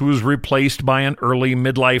angst was replaced by an early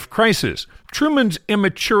midlife crisis. Truman's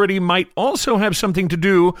immaturity might also have something to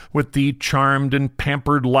do with the charmed and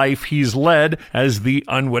pampered life he's led as the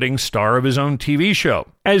unwitting star of his own TV show.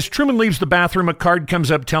 As Truman leaves the bathroom, a card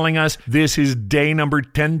comes up telling us this is day number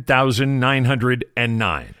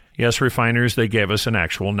 10,909. Yes, refiners, they gave us an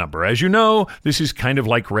actual number. As you know, this is kind of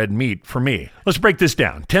like red meat for me. Let's break this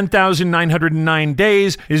down. 10,909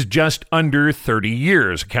 days is just under 30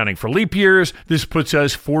 years. Accounting for leap years, this puts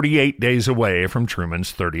us 48 days away from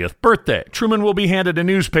Truman's 30th birthday. Truman will be handed a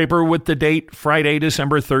newspaper with the date Friday,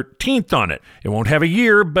 December 13th on it. It won't have a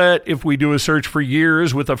year, but if we do a search for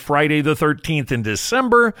years with a Friday the 13th in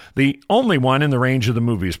December, the only one in the range of the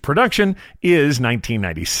movie's production is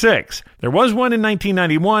 1996. There was one in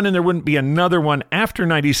 1991, and there wouldn't be another one after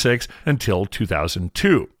 96 until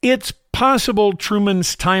 2002. It's possible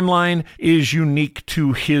Truman's timeline is unique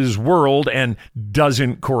to his world and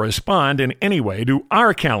doesn't correspond in any way to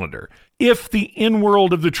our calendar. If the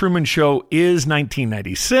in-world of The Truman Show is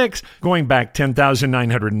 1996, going back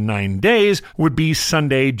 10,909 days would be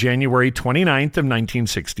Sunday, January 29th of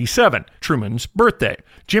 1967, Truman's birthday.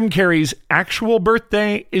 Jim Carrey's actual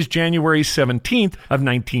birthday is January 17th of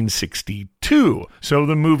 1962, so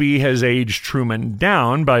the movie has aged Truman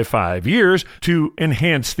down by 5 years to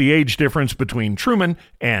enhance the age difference between Truman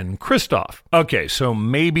and Christoph. Okay, so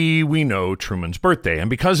maybe we know Truman's birthday, and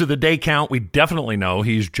because of the day count, we definitely know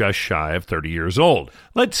he's just shy of 30 years old.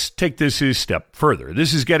 Let's take this a step further.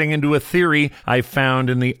 This is getting into a theory I found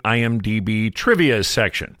in the IMDb trivia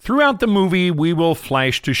section. Throughout the movie, we will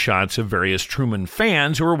flash to shots of various Truman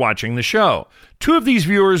fans who are watching the show. Two of these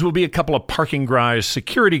viewers will be a couple of parking garage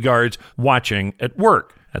security guards watching at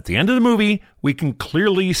work. At the end of the movie, we can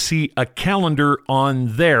clearly see a calendar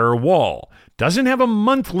on their wall. Doesn't have a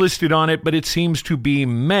month listed on it, but it seems to be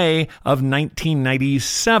May of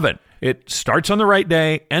 1997. It starts on the right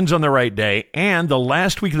day, ends on the right day, and the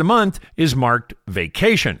last week of the month is marked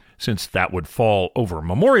vacation. Since that would fall over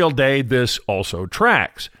Memorial Day, this also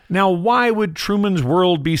tracks. Now, why would Truman's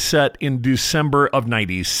world be set in December of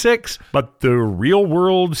 96, but the real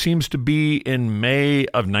world seems to be in May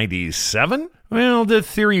of 97? Well, the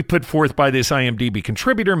theory put forth by this IMDb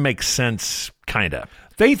contributor makes sense, kinda.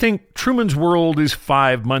 They think Truman's world is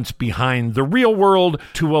 5 months behind the real world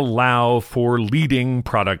to allow for leading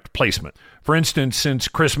product placement. For instance, since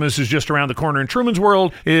Christmas is just around the corner in Truman's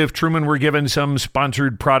world, if Truman were given some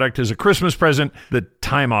sponsored product as a Christmas present, the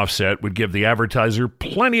time offset would give the advertiser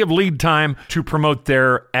plenty of lead time to promote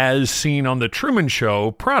their as seen on The Truman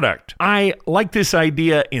Show product. I like this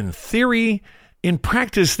idea in theory. In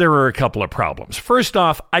practice, there are a couple of problems. First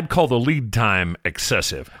off, I'd call the lead time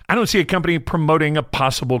excessive. I don't see a company promoting a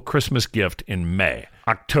possible Christmas gift in May,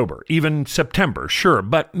 October, even September, sure,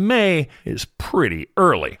 but May is pretty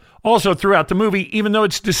early. Also, throughout the movie, even though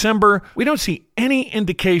it's December, we don't see any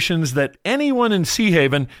indications that anyone in Sea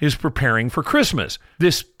Haven is preparing for Christmas.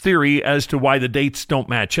 This theory as to why the dates don't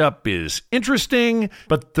match up is interesting,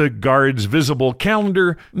 but the guard's visible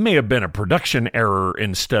calendar may have been a production error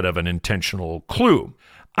instead of an intentional clue.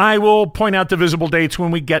 I will point out the visible dates when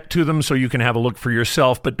we get to them so you can have a look for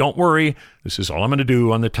yourself, but don't worry, this is all I'm going to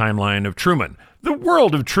do on the timeline of Truman. The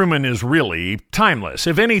world of Truman is really timeless.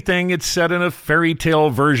 If anything, it's set in a fairy tale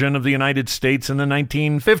version of the United States in the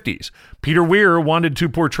 1950s. Peter Weir wanted to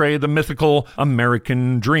portray the mythical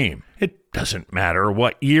American dream. It doesn't matter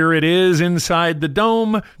what year it is inside the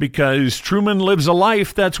dome, because Truman lives a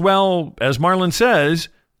life that's, well, as Marlon says,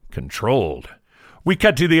 controlled. We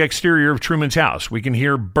cut to the exterior of Truman's house. We can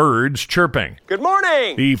hear birds chirping. Good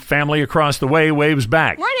morning! The family across the way waves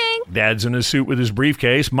back. Morning! Dad's in a suit with his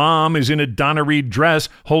briefcase. Mom is in a Donna Reed dress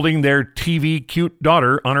holding their TV cute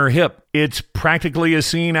daughter on her hip. It's practically a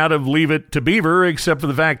scene out of Leave It to Beaver, except for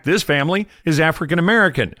the fact this family is African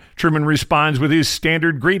American. Truman responds with his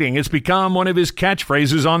standard greeting. It's become one of his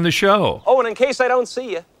catchphrases on the show. Oh, and in case I don't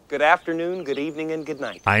see you, good afternoon, good evening, and good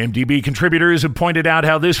night. IMDb contributors have pointed out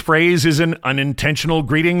how this phrase is an unintentional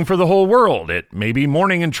greeting for the whole world. It may be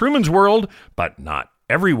morning in Truman's world, but not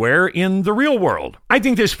everywhere in the real world. I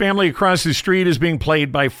think this family across the street is being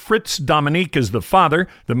played by Fritz Dominique as the father,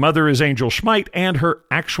 the mother is Angel Schmeit, and her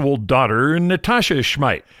actual daughter, Natasha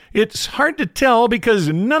Schmeit. It's hard to tell because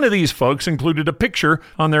none of these folks included a picture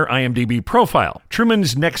on their IMDb profile.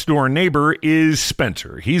 Truman's next-door neighbor is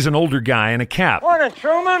Spencer. He's an older guy in a cap. Morning,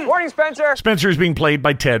 Truman! Morning, Spencer! Spencer is being played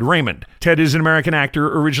by Ted Raymond. Ted is an American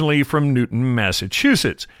actor originally from Newton,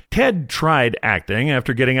 Massachusetts. Ted tried acting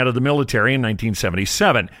after getting out of the military in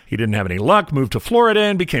 1977. He didn't have any luck, moved to Florida,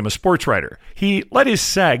 and became a sports writer. He let his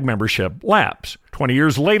SAG membership lapse. 20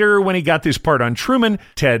 years later, when he got this part on Truman,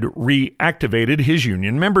 Ted reactivated his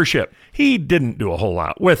union membership. He didn't do a whole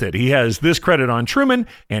lot with it. He has this credit on Truman,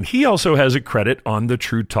 and he also has a credit on the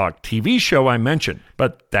True Talk TV show I mentioned.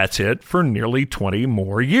 But that's it for nearly 20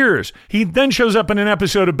 more years. He then shows up in an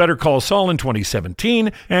episode of Better Call Saul in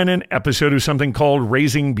 2017 and an episode of something called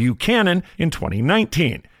Raising Buchanan in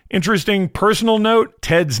 2019. Interesting personal note,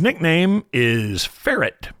 Ted's nickname is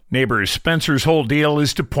Ferret. Neighbor Spencer's whole deal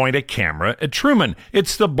is to point a camera at Truman.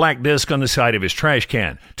 It's the black disc on the side of his trash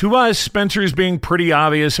can. To us, Spencer's being pretty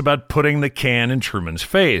obvious about putting the can in Truman's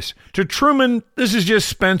face. To Truman, this is just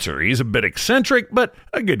Spencer. He's a bit eccentric, but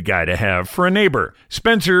a good guy to have for a neighbor.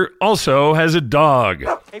 Spencer also has a dog.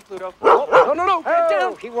 Hey, Pluto. Oh, no, get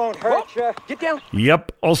down! He won't hurt you. Get down!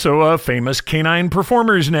 Yep, also a famous canine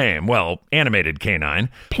performer's name. Well, animated canine.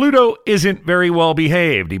 Pluto isn't very well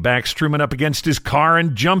behaved. He backs Truman up against his car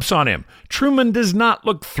and jumps on him. Truman does not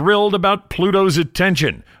look thrilled about Pluto's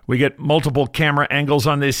attention. We get multiple camera angles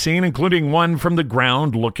on this scene, including one from the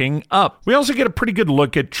ground looking up. We also get a pretty good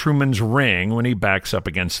look at Truman's ring when he backs up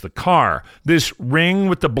against the car. This ring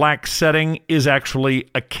with the black setting is actually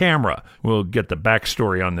a camera. We'll get the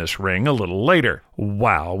backstory on this ring a little later.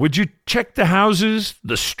 Wow, would you check the houses,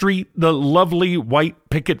 the street, the lovely white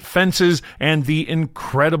picket fences, and the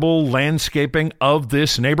incredible landscaping of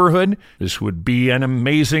this neighborhood? This would be an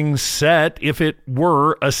amazing set if it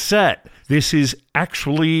were a set. This is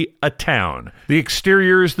actually a town. The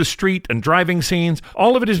exteriors, the street, and driving scenes,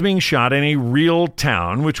 all of it is being shot in a real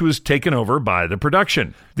town which was taken over by the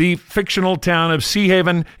production. The fictional town of Sea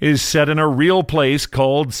Haven is set in a real place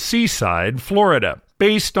called Seaside, Florida.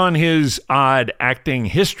 Based on his odd acting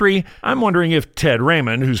history, I'm wondering if Ted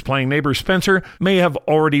Raymond, who's playing neighbor Spencer, may have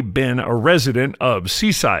already been a resident of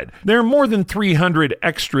Seaside. There are more than 300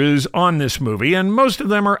 extras on this movie, and most of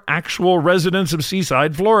them are actual residents of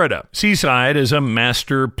Seaside, Florida. Seaside is a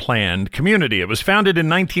master-planned community. It was founded in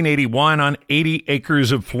 1981 on 80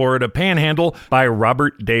 acres of Florida Panhandle by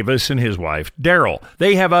Robert Davis and his wife, Daryl.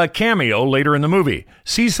 They have a cameo later in the movie.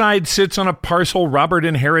 Seaside sits on a parcel Robert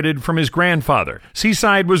inherited from his grandfather.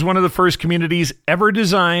 Seaside was one of the first communities ever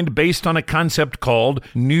designed based on a concept called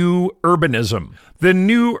New Urbanism. The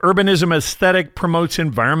New Urbanism aesthetic promotes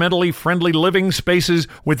environmentally friendly living spaces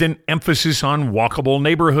with an emphasis on walkable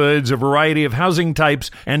neighborhoods, a variety of housing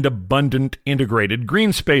types, and abundant integrated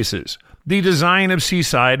green spaces. The design of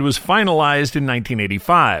Seaside was finalized in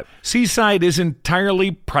 1985. Seaside is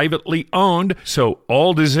entirely privately owned, so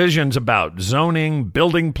all decisions about zoning,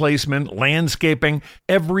 building placement, landscaping,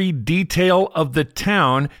 every detail of the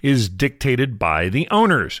town is dictated by the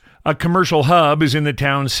owners. A commercial hub is in the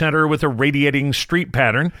town center with a radiating street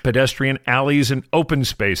pattern, pedestrian alleys, and open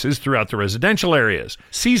spaces throughout the residential areas.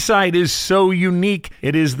 Seaside is so unique,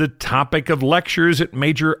 it is the topic of lectures at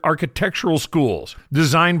major architectural schools.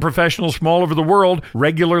 Design professionals from all over the world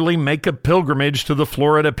regularly make a pilgrimage to the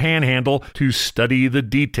Florida Panhandle to study the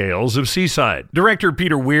details of Seaside. Director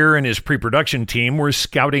Peter Weir and his pre-production team were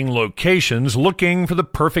scouting locations looking for the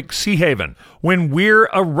perfect sea haven. When Weir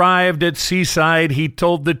arrived at Seaside, he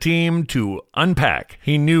told the team team to unpack.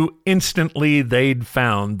 He knew instantly they'd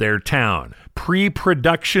found their town.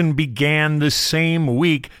 Pre-production began the same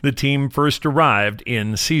week the team first arrived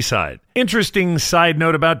in Seaside. Interesting side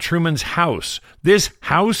note about Truman's house. This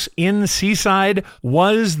house in Seaside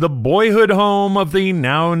was the boyhood home of the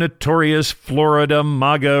now notorious Florida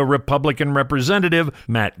MAGA Republican representative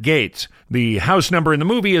Matt Gaetz. The house number in the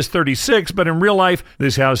movie is 36, but in real life,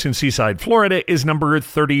 this house in Seaside, Florida is number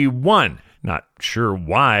 31. Not sure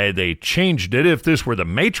why they changed it. If this were the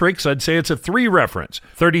Matrix, I'd say it's a 3 reference.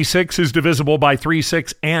 36 is divisible by 3,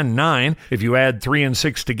 6, and 9. If you add 3 and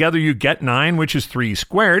 6 together, you get 9, which is 3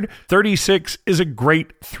 squared. 36 is a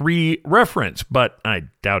great 3 reference, but I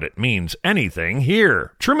doubt it means anything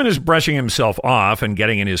here. Truman is brushing himself off and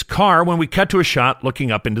getting in his car when we cut to a shot looking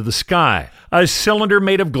up into the sky. A cylinder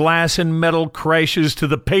made of glass and metal crashes to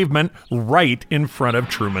the pavement right in front of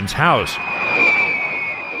Truman's house.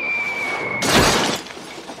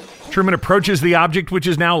 Truman approaches the object, which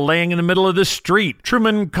is now laying in the middle of the street.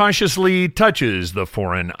 Truman cautiously touches the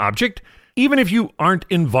foreign object. Even if you aren't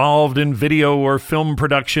involved in video or film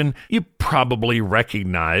production, you probably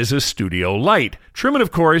recognize a studio light. Truman,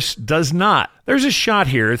 of course, does not. There's a shot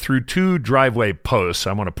here through 2 driveway posts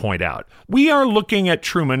I want to point out. We are looking at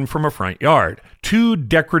Truman from a front yard. 2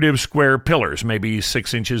 decorative square pillars, maybe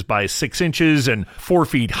 6 inches by 6 inches and 4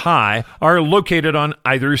 feet high, are located on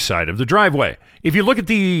either side of the driveway. If you look at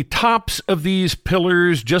the tops of these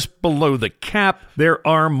pillars just below the cap, there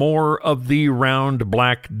are more of the round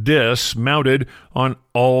black discs mounted on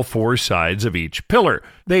all 4 sides of each pillar.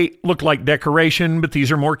 They look like decoration, but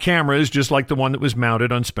these are more cameras, just like the one that was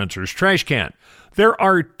mounted on Spencer's trash can. There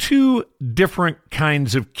are 2 different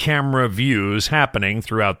kinds of camera views happening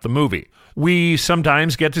throughout the movie. We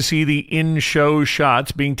sometimes get to see the in-show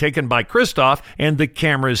shots being taken by Christof and the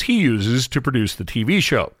cameras he uses to produce the TV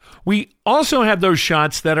show. We also have those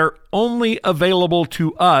shots that are only available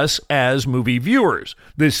to us as movie viewers.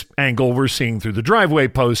 This angle we're seeing through the driveway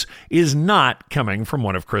posts is not coming from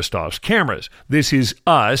one of Christof's cameras. This is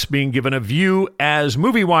us being given a view as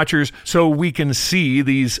movie watchers so we can see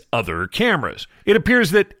these other cameras. It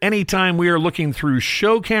appears that anytime we are looking through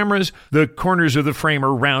show cameras, the corners of the frame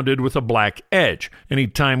are rounded with a black edge.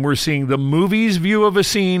 Anytime we're seeing the movie's view of a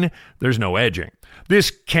scene, there's no edging.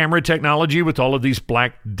 This camera technology with all of these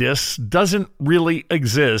black discs doesn't really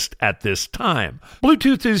exist at this time.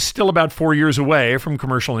 Bluetooth is still about 4 years away from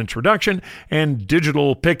commercial introduction, and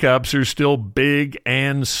digital pickups are still big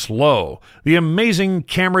and slow. The amazing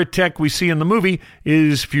camera tech we see in the movie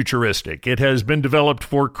is futuristic. It has been developed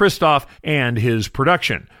for Christof and his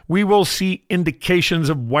production. We will see indications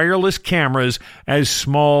of wireless cameras as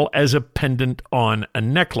small as a pendant on a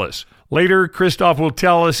necklace. Later, Christof will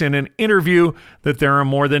tell us in an interview that there are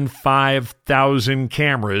more than 5,000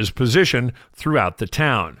 cameras positioned throughout the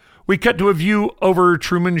town. We cut to a view over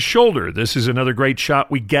Truman's shoulder. This is another great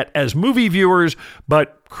shot we get as movie viewers,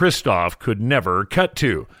 but Christof could never cut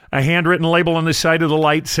to. A handwritten label on the side of the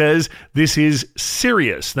light says, "This is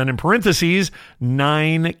Sirius," then in parentheses,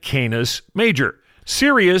 9 Canis Major.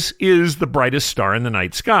 Sirius is the brightest star in the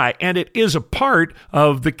night sky, and it is a part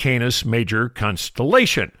of the Canis Major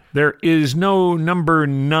constellation. There is no number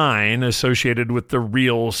 9 associated with the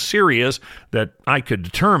real Sirius that I could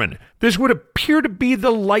determine. This would appear to be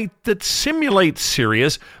the light that simulates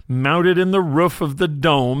Sirius, mounted in the roof of the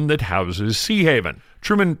dome that houses Sea Haven.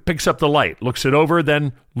 Truman picks up the light, looks it over,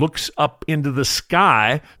 then looks up into the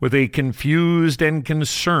sky with a confused and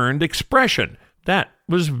concerned expression. That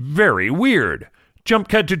was very weird. Jump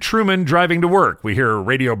cut to Truman driving to work. We hear a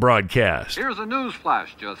radio broadcast. Here's a news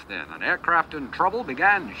flash just then. An aircraft in trouble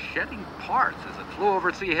began shedding parts as it flew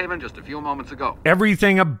over Sea Haven just a few moments ago.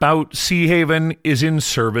 Everything about Sea Haven is in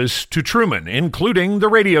service to Truman, including the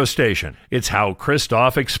radio station. It's how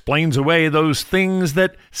Christof explains away those things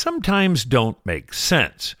that sometimes don't make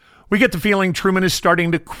sense. We get the feeling Truman is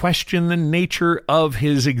starting to question the nature of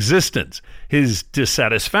his existence. His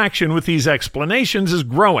dissatisfaction with these explanations is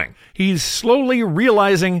growing. He's slowly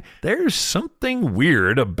realizing there's something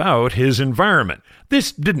weird about his environment.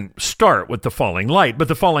 This didn't start with the falling light, but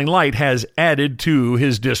the falling light has added to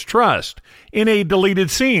his distrust. In a deleted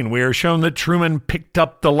scene, we are shown that Truman picked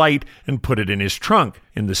up the light and put it in his trunk.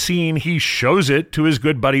 In the scene, he shows it to his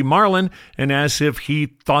good buddy Marlin, and as if he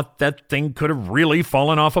thought that thing could have really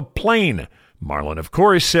fallen off a plane. Marlin, of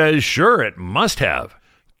course, says, sure, it must have.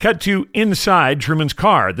 Cut to inside Truman's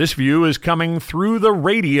car. This view is coming through the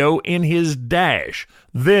radio in his dash.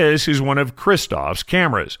 This is one of Christof's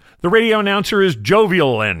cameras. The radio announcer is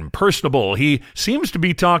jovial and personable. He seems to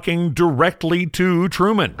be talking directly to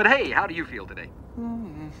Truman. But hey, how do you feel today?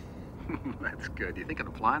 That's good. You thinking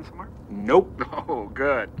of flying somewhere? Nope. Oh,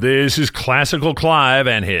 good. This is Classical Clive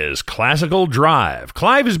and his Classical Drive.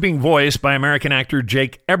 Clive is being voiced by American actor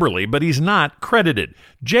Jake Eberly, but he's not credited.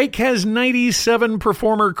 Jake has 97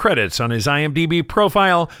 performer credits on his IMDb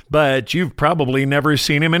profile, but you've probably never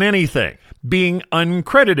seen him in anything. Being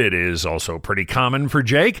uncredited is also pretty common for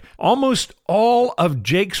Jake. Almost all of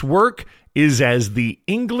Jake's work is as the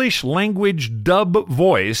English language dub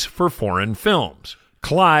voice for foreign films.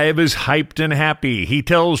 Clive is hyped and happy. He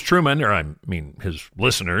tells Truman, his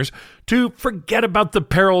listeners, to forget about the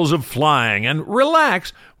perils of flying and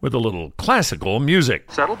relax with a little classical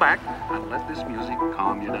music. Settle back and let this music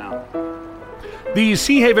calm you down. The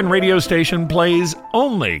Sea Haven radio station plays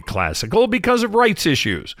only classical because of rights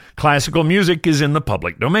issues. Classical music is in the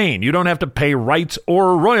public domain. You don't have to pay rights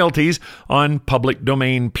or royalties on public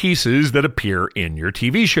domain pieces that appear in your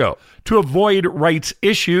TV show. To avoid rights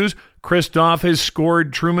issues, Christof has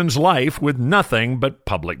scored Truman's life with nothing but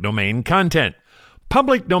public domain content.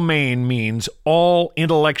 Public domain means all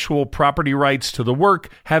intellectual property rights to the work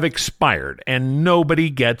have expired and nobody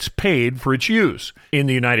gets paid for its use. In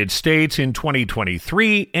the United States in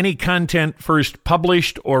 2023, any content first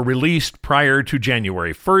published or released prior to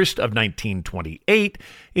January 1st of 1928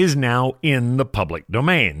 is now in the public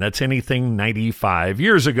domain. That's anything 95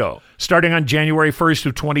 years ago. Starting on January 1st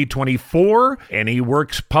of 2024, any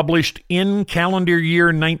works published in calendar year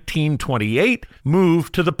 1928 move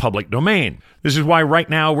to the public domain. This is why right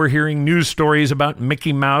now we're hearing news stories about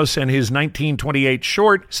Mickey Mouse and his 1928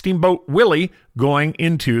 short, Steamboat Willie, going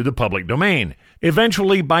into the public domain.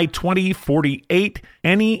 Eventually, by 2048,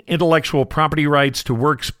 any intellectual property rights to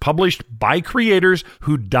works published by creators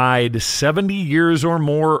who died 70 years or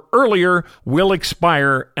more earlier will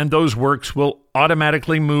expire, and those works will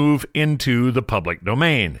automatically move into the public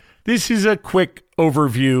domain. This is a quick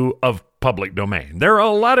overview of public domain. There are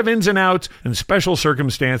a lot of ins and outs and special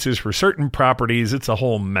circumstances for certain properties. It's a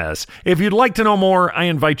whole mess. If you'd like to know more, I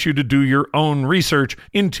invite you to do your own research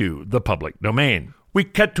into the public domain. We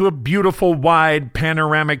cut to a beautiful, wide,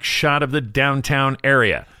 panoramic shot of the downtown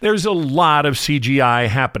area. There's a lot of CGI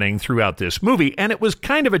happening throughout this movie, and it was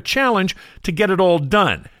kind of a challenge to get it all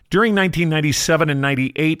done. During 1997 and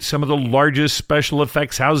 98, some of the largest special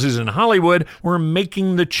effects houses in Hollywood were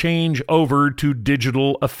making the change over to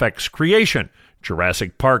digital effects creation.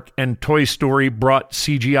 Jurassic Park and Toy Story brought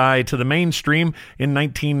CGI to the mainstream in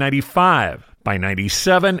 1995. By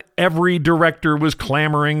 97, every director was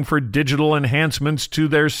clamoring for digital enhancements to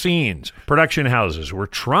their scenes. Production houses were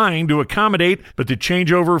trying to accommodate, but the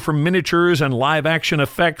changeover from miniatures and live-action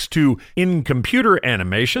effects to in-computer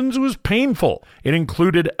animations was painful. It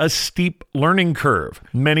included a steep learning curve.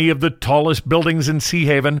 Many of the tallest buildings in Sea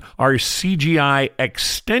Haven are CGI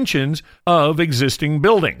extensions of existing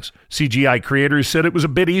buildings. CGI creators said it was a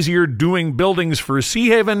bit easier doing buildings for Sea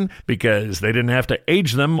Haven because they didn't have to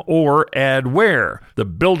age them or add wear. The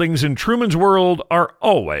buildings in Truman's world are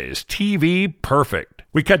always TV perfect.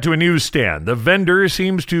 We cut to a newsstand. The vendor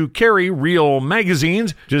seems to carry real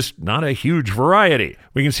magazines, just not a huge variety.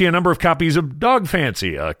 We can see a number of copies of Dog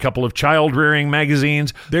Fancy, a couple of child-rearing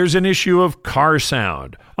magazines. There's an issue of Car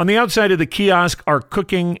Sound. On the outside of the kiosk are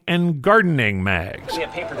cooking and gardening mags. Give me a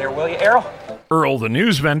paper there, will you, Errol? Earl, the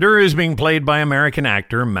news vendor, is being played by American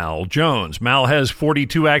actor Mal Jones. Mal has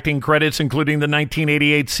 42 acting credits, including the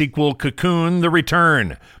 1988 sequel Cocoon: The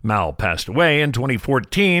Return. Mal passed away in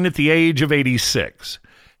 2014 at the age of 86.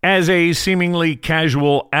 As a seemingly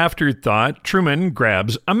casual afterthought, Truman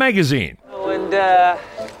grabs a magazine. Oh, and,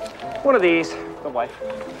 one of these. The wife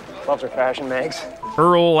loves her fashion mags.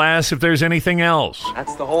 Earl asks if there's anything else.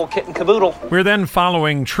 That's the whole kit and caboodle. We're then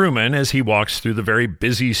following Truman as he walks through the very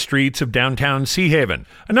busy streets of downtown Sea Haven.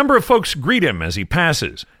 A number of folks greet him as he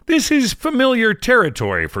passes. This is familiar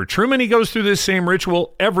territory for Truman. He goes through this same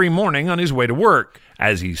ritual every morning on his way to work.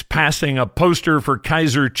 As he's passing a poster for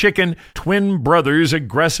Kaiser Chicken, twin brothers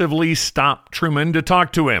aggressively stop Truman to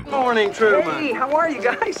talk to him. Morning, Truman. Hey, how are you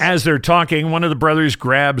guys? As they're talking, one of the brothers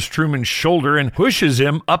grabs Truman's shoulder and pushes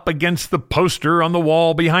him up against the poster on the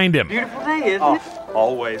wall behind him. Beautiful day, isn't it?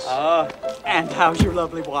 Always. And how's your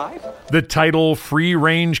lovely wife? The title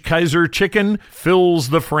Free-Range Kaiser Chicken fills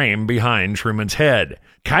the frame behind Truman's head.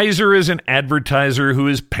 Kaiser is an advertiser who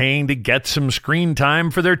is paying to get some screen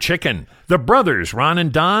time for their chicken. The brothers, Ron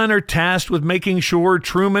and Don, are tasked with making sure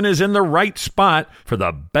Truman is in the right spot for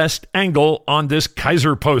the best angle on this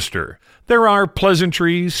Kaiser poster. There are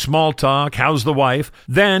pleasantries, small talk, how's the wife?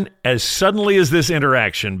 Then, as suddenly as this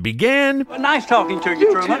interaction began... Well, nice talking to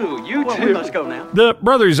you, Truman. You too. Let's go now. The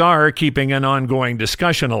brothers are keeping an ongoing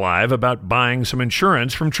discussion alive about buying some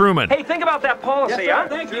insurance from Truman. Hey, think about that policy, Yes, huh?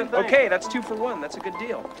 sir. Thank you. Okay, that's 2 for 1. That's a good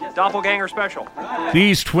deal. Doppelganger special.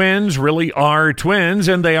 These twins really are twins,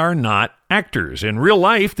 and they are not actors. In real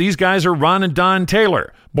life, these guys are Ron and Don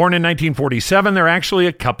Taylor. Born in 1947, they're actually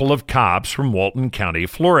a couple of cops from Walton County,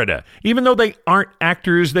 Florida. Even though they aren't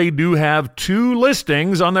actors, they do have 2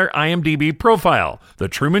 listings on their IMDb profile, The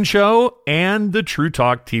Truman Show and the True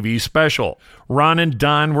Talk TV special. Ron and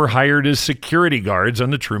Don were hired as security guards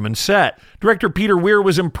on the Truman set. Director Peter Weir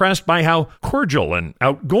was impressed by how cordial and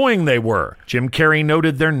outgoing they were. Jim Carrey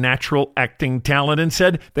noted their natural acting talent and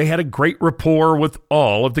said they had a great rapport with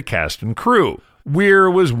all of the cast and crew. Weir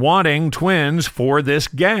was wanting twins for this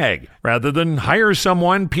gag. Rather than hire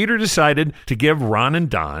someone, Peter decided to give Ron and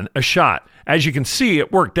Don a shot. As you can see,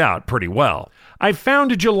 it worked out pretty well. I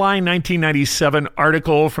found a July 1997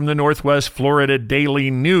 article from the Northwest Florida Daily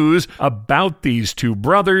News about these 2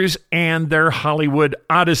 brothers and their Hollywood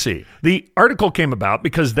odyssey. The article came about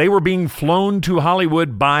because they were being flown to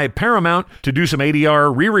Hollywood by Paramount to do some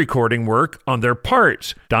ADR re-recording work on their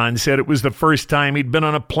parts. Don said it was the first time he'd been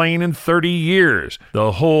on a plane in 30 years.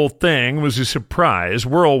 The whole thing was a surprise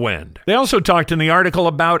whirlwind. They also talked in the article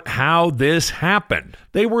about how this happened.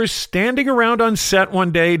 They were standing around on set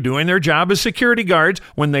one day doing their job as security guards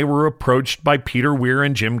when they were approached by Peter Weir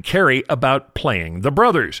and Jim Carrey about playing the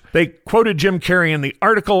brothers. They quoted Jim Carrey in the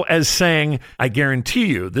article as saying, "I guarantee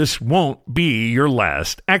you this won't be your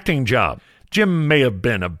last acting job." Jim may have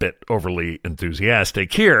been a bit overly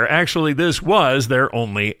enthusiastic here. Actually, this was their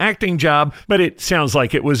only acting job, but it sounds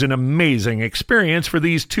like it was an amazing experience for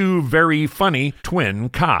these 2 very funny twin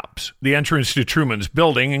cops. The entrance to Truman's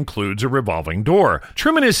building includes a revolving door.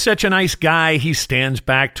 Truman is such a nice guy, he stands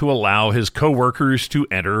back to allow his co-workers to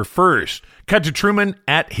enter first. Cut to Truman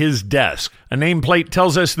at his desk. A nameplate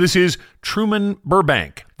tells us this is Truman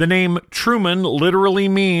Burbank. The name Truman literally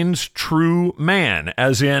means true man,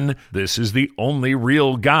 as in, this is the only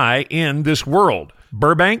real guy in this world.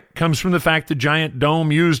 Burbank comes from the fact the giant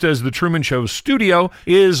dome used as the Truman Show studio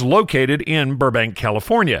is located in Burbank,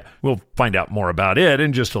 California. We'll find out more about it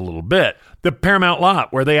in just a little bit. The Paramount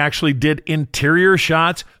lot where they actually did interior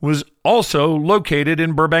shots was also located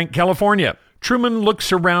in Burbank, California. Truman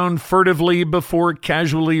looks around furtively before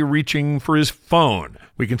casually reaching for his phone.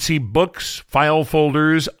 We can see books, file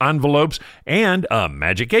folders, envelopes, and a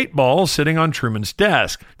magic 8-ball sitting on Truman's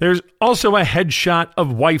desk. There's also a headshot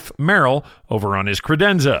of wife Meryl over on his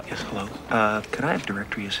credenza. Yes, hello. Could I have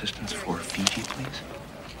directory assistance for Fiji, please?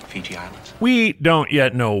 Fiji Islands. We don't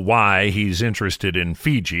yet know why he's interested in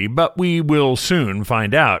Fiji, but we will soon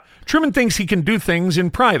find out. Truman thinks he can do things in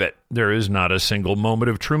private. There is not a single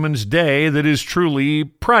moment of Truman's day that is truly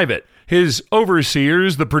private. His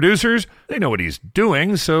overseers, the producers, they know what he's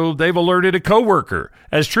doing, so they've alerted a coworker.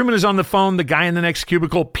 As Truman is on the phone, the guy in the next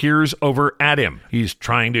cubicle peers over at him. He's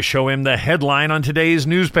trying to show him the headline on today's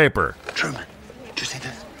newspaper. Truman, did you see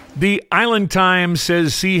this? The Island Times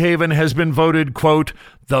says Sea Haven has been voted, quote,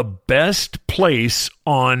 the best place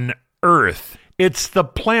on Earth. It's the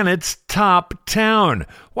planet's top town.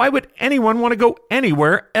 Why would anyone want to go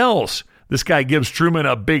anywhere else? This guy gives Truman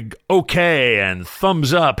a big okay and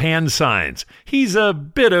thumbs up hand signs. He's a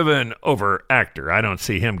bit of an over-actor. I don't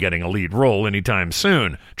see him getting a lead role anytime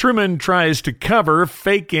soon. Truman tries to cover,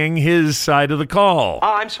 faking his side of the call.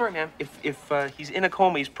 I'm sorry, ma'am. If he's in a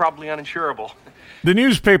coma, he's probably uninsurable. The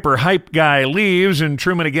newspaper hype guy leaves, and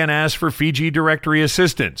Truman again asks for Fiji directory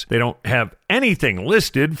assistance. They don't have anything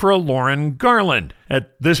listed for a Lauren Garland.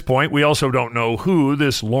 At this point, we also don't know who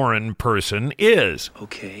this Lauren person is.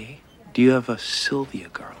 Okay. Do you have a Sylvia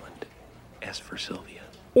Garland? S for Sylvia.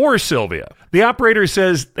 Or Sylvia. The operator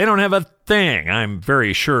says they don't have a thing. I'm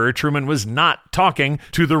very sure Truman was not talking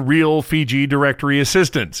to the real Fiji directory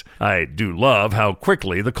assistants. I do love how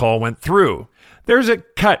quickly the call went through. There's a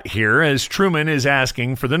cut here as Truman is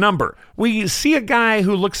asking for the number. We see a guy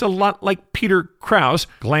who looks a lot like Peter Krause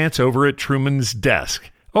glance over at Truman's desk.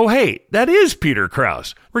 Oh, hey, that is Peter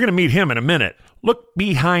Krause. We're going to meet him in a minute. Look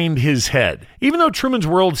behind his head. Even though Truman's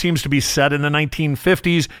world seems to be set in the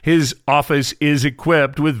 1950s, his office is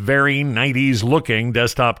equipped with very 90s-looking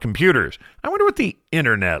desktop computers. I wonder what the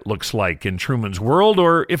internet looks like in Truman's world,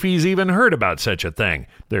 or if he's even heard about such a thing.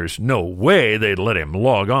 There's no way they'd let him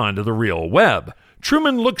log on to the real web.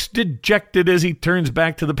 Truman looks dejected as he turns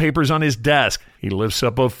back to the papers on his desk. He lifts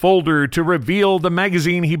up a folder to reveal the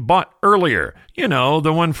magazine he bought earlier. You know,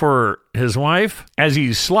 the one for his wife. As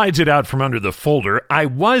he slides it out from under the folder, I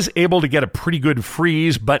was able to get a pretty good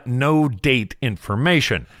freeze, but no date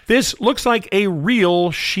information. This looks like a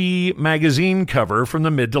real She magazine cover from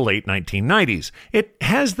the mid to late 1990s. It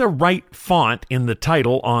has the right font in the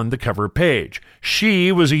title on the cover page.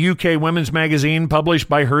 She was a UK women's magazine published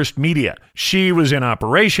by Hearst Media. She was in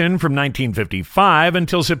operation from 1955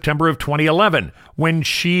 until September of 2011. When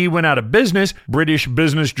She went out of business, British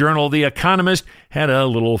business journal The Economist had a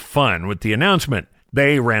little fun with the announcement.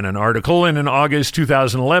 They ran an article in an August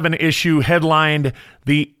 2011 issue headlined,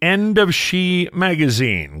 "The End of She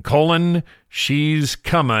Magazine, She's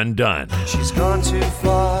Come Undone." She's gone too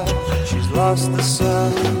far, she's lost the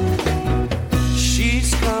sun,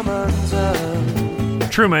 she's come undone.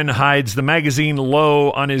 Truman hides the magazine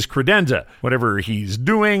low on his credenza. Whatever he's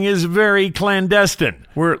doing is very clandestine.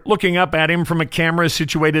 We're looking up at him from a camera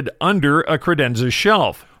situated under a credenza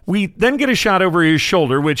shelf. We then get a shot over his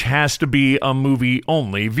shoulder, which has to be a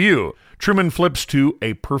movie-only view. Truman flips to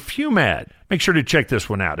a perfume ad. Make sure to check this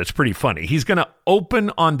one out. It's pretty funny. He's going to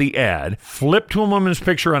open on the ad, flip to a woman's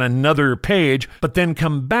picture on another page, but then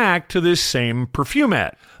come back to this same perfume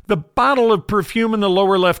ad. The bottle of perfume in the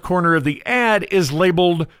lower left corner of the ad is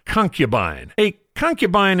labeled concubine. A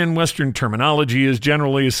concubine in Western terminology is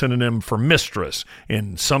generally a synonym for mistress.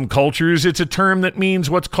 In some cultures, it's a term that means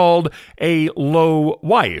what's called a low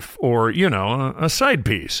wife, or, a side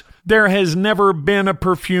piece. There has never been a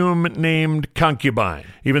perfume named concubine.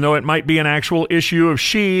 Even though it might be an actual issue of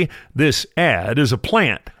She, this ad is a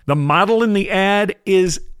plant. The model in the ad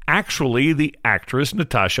is actually the actress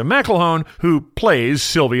Natasha McElhone, who plays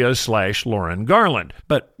Sylvia/Lauren Garland.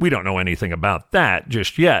 But we don't know anything about that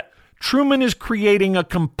just yet. Truman is creating a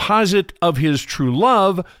composite of his true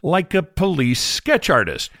love like a police sketch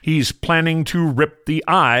artist. He's planning to rip the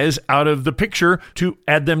eyes out of the picture to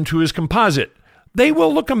add them to his composite. They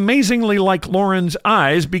will look amazingly like Lauren's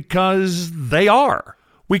eyes because they are.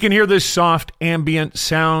 We can hear the soft ambient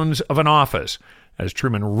sounds of an office. As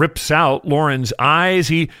Truman rips out Lauren's eyes,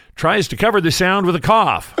 he tries to cover the sound with a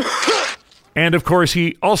cough. And of course,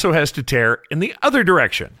 he also has to tear in the other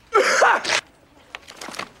direction.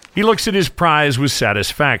 He looks at his prize with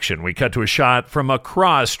satisfaction. We cut to a shot from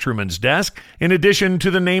across Truman's desk. In addition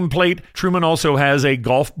to the nameplate, Truman also has a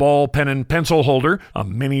golf ball pen and pencil holder, a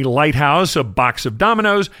mini lighthouse, a box of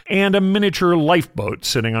dominoes, and a miniature lifeboat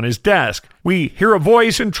sitting on his desk. We hear a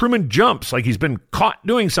voice and Truman jumps like he's been caught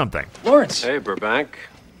doing something. Lawrence! Hey, Burbank.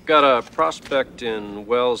 Got a prospect in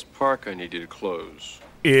Wells Park I need you to close.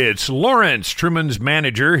 It's Lawrence, Truman's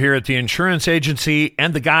manager here at the insurance agency,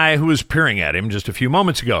 and the guy who was peering at him just a few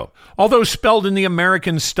moments ago. Although spelled in the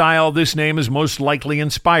American style, this name is most likely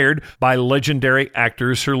inspired by legendary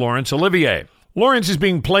actor Sir Laurence Olivier. Lawrence is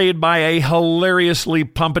being played by a hilariously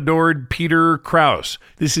pompadoured Peter Krause.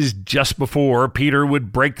 This is just before Peter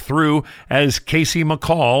would break through as Casey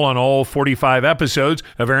McCall on all 45 episodes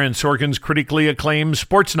of Aaron Sorkin's critically acclaimed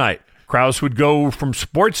Sports Night. Krause would go from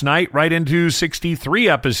Sports Night right into 63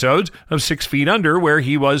 episodes of 6 Feet Under, where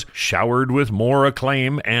he was showered with more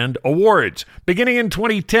acclaim and awards. Beginning in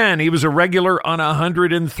 2010, he was a regular on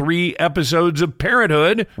 103 episodes of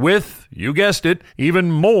Parenthood with, you guessed it,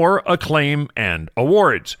 even more acclaim and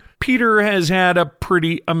awards. Peter has had a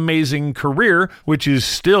pretty amazing career, which is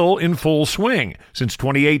still in full swing. Since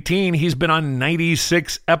 2018, he's been on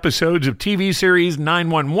 96 episodes of TV series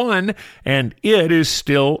 911, and it is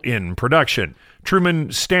still in production.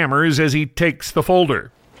 Truman stammers as he takes the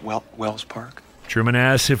folder. Wells Park? Truman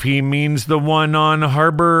asks if he means the one on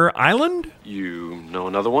Harbor Island? You know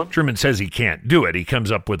another one? Truman says he can't do it. He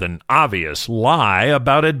comes up with an obvious lie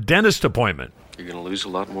about a dentist appointment. You're going to lose a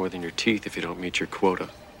lot more than your teeth if you don't meet your quota.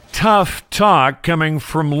 Tough talk coming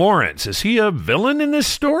from Lawrence. Is he a villain in this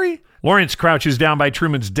story? Lawrence crouches down by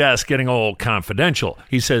Truman's desk, getting all confidential.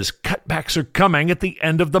 He says cutbacks are coming at the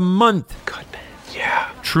end of the month. Cutbacks?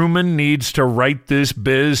 Yeah. Truman needs to write this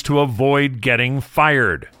biz to avoid getting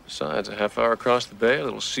fired. Besides, a half hour across the bay, a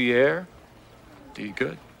little sea air. Do you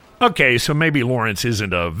good? Okay, so maybe Lawrence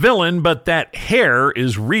isn't a villain, but that hair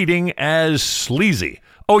is reading as sleazy.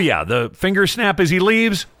 Oh yeah, the finger snap as he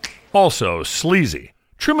leaves? Also sleazy.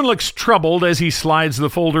 Truman looks troubled as he slides the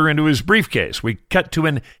folder into his briefcase. We cut to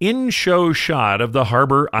an in-show shot of the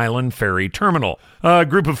Harbor Island Ferry terminal. A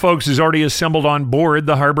group of folks is already assembled on board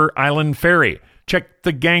the Harbor Island Ferry. Check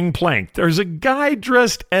the gangplank. There's a guy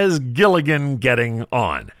dressed as Gilligan getting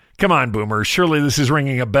on. Come on, Boomer. Surely this is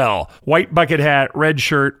ringing a bell. White bucket hat, red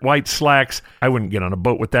shirt, white slacks. I wouldn't get on a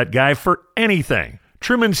boat with that guy for anything.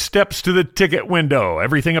 Truman steps to the ticket window.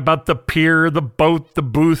 Everything about the pier, the boat, the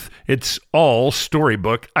booth, it's all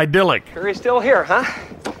storybook idyllic. Sure he's still here, huh?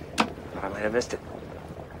 I might have missed it.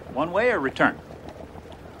 One way or return?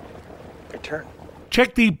 Return.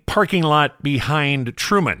 Check the parking lot behind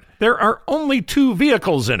Truman. There are only 2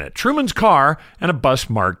 vehicles in it, Truman's car and a bus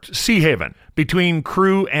marked Sea Haven. Between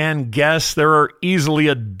crew and guests, there are easily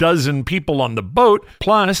a dozen people on the boat,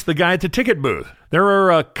 plus the guy at the ticket booth. There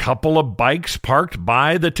are a couple of bikes parked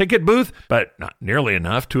by the ticket booth, but not nearly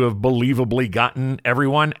enough to have believably gotten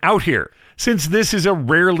everyone out here. Since this is a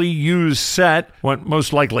rarely used set, what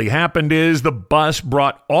most likely happened is the bus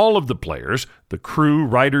brought all of the players, the crew,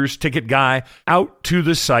 writers, ticket guy, out to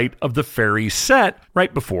the site of the ferry set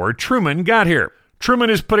right before Truman got here. Truman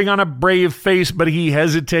is putting on a brave face, but he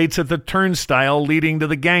hesitates at the turnstile leading to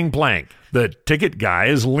the gangplank. The ticket guy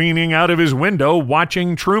is leaning out of his window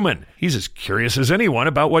watching Truman. He's as curious as anyone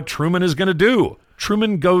about what Truman is going to do.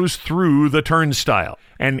 Truman goes through the turnstile.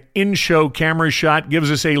 An in-show camera shot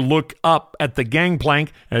gives us a look up at the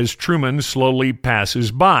gangplank as Truman slowly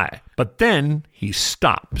passes by. But then he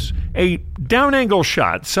stops. A down-angle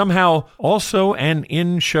shot, somehow also an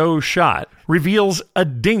in-show shot, reveals a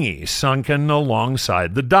dinghy sunken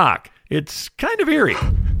alongside the dock. It's kind of eerie.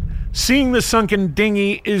 Seeing the sunken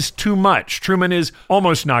dinghy is too much. Truman is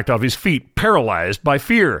almost knocked off his feet, paralyzed by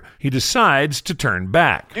fear. He decides to turn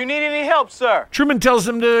back. Do you need any help, sir? Truman tells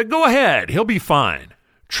him to go ahead. He'll be fine.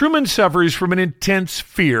 Truman suffers from an intense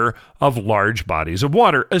fear of large bodies of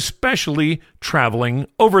water, especially traveling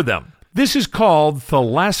over them. This is called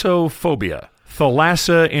thalassophobia.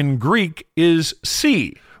 Thalassa in Greek is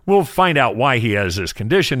sea. We'll find out why he has this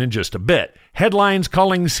condition in just a bit. Headlines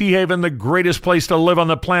calling Sea Haven the greatest place to live on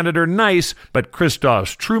the planet are nice, but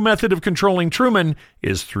Christoph's true method of controlling Truman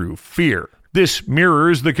is through fear. This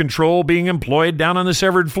mirrors the control being employed down on the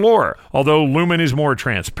severed floor, although Lumen is more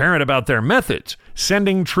transparent about their methods.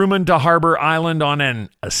 Sending Truman to Harbor Island on an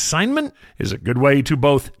assignment is a good way to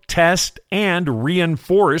both test and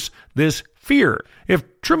reinforce this fear. If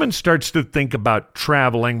Truman starts to think about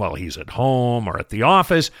traveling while he's at home or at the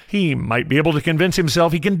office, he might be able to convince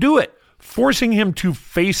himself he can do it. Forcing him to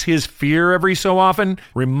face his fear every so often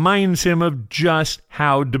reminds him of just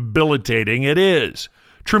how debilitating it is.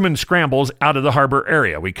 Truman scrambles out of the harbor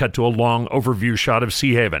area. We cut to a long overview shot of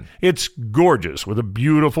Sea Haven. It's gorgeous with a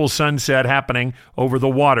beautiful sunset happening over the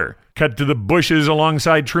water. Cut to the bushes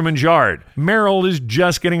alongside Truman's yard. Meryl is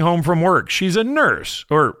just getting home from work. She's a nurse,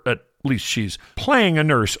 or at least she's playing a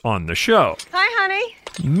nurse on the show. Hi, honey.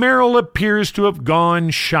 Meryl appears to have gone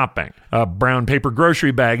shopping. A brown paper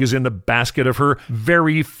grocery bag is in the basket of her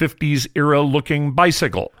very 50s era looking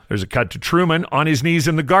bicycle. There's a cut to Truman on his knees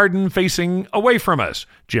in the garden facing away from us.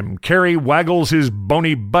 Jim Carrey waggles his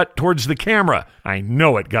bony butt towards the camera. I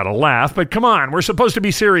know it got a laugh, but come on, we're supposed to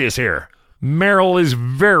be serious here. Meryl is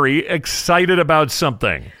very excited about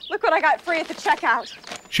something. Look what I got free at the checkout.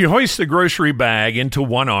 She hoists the grocery bag into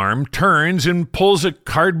one arm, turns, and pulls a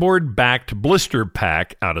cardboard-backed blister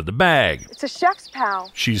pack out of the bag. It's a Chef's Pal.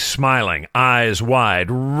 She's smiling, eyes wide,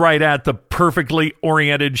 right at the perfectly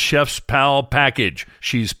oriented Chef's Pal package.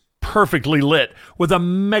 She's perfectly lit, with a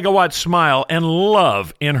megawatt smile and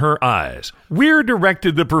love in her eyes. Weir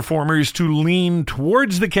directed the performers to lean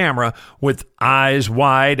towards the camera with eyes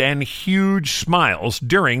wide and huge smiles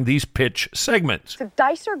during these pitch segments. It's a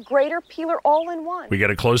dicer, grater, peeler, all in one. We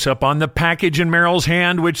get a close-up on the package in Meryl's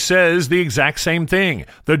hand, which says the exact same thing.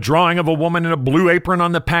 The drawing of a woman in a blue apron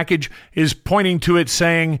on the package is pointing to it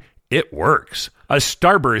saying, "It works." A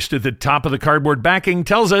starburst at the top of the cardboard backing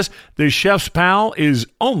tells us the Chef's Pal is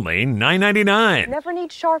only $9.99. Never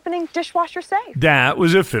need sharpening, dishwasher safe. That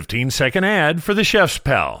was a 15-second ad for the Chef's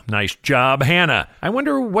Pal. Nice job, Hannah. I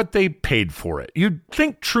wonder what they paid for it. You'd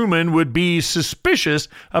think Truman would be suspicious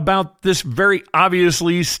about this very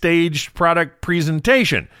obviously staged product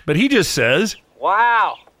presentation, but he just says,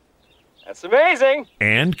 "Wow. That's amazing."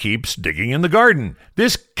 And keeps digging in the garden.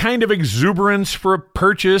 This kind of exuberance for a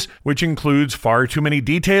purchase, which includes far too many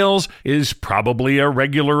details, is probably a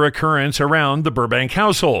regular occurrence around the Burbank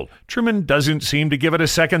household. Truman doesn't seem to give it a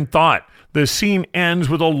second thought. The scene ends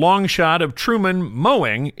with a long shot of Truman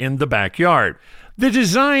mowing in the backyard. The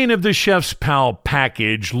design of the Chef's Pal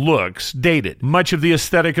package looks dated. Much of the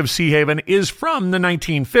aesthetic of Sea Haven is from the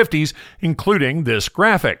 1950s, including this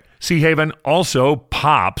graphic. Sea Haven also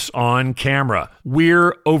pops on camera.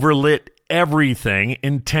 Weir overlit everything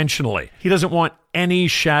intentionally. He doesn't want any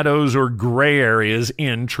shadows or gray areas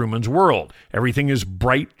in Truman's world. Everything is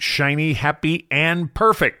bright, shiny, happy, and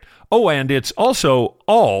perfect. Oh, and it's also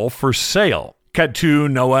all for sale. Cut to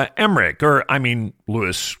Noah Emmerich,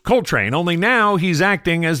 Louis Coltrane, only now he's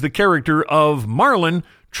acting as the character of Marlon,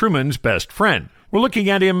 Truman's best friend. We're looking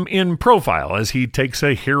at him in profile as he takes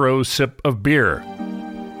a hero sip of beer.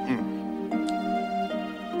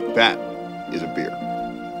 That is a beer.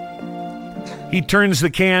 He turns the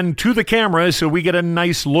can to the camera so we get a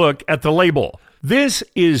nice look at the label. This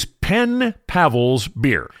is Penn Pavel's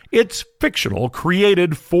beer. It's fictional,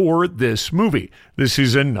 created for this movie. This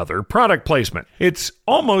is another product placement. It's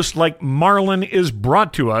almost like Marlon is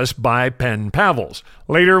brought to us by Penn Pavel's.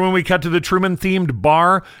 Later, when we cut to the Truman-themed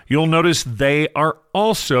bar, you'll notice they are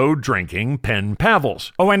also drinking Penn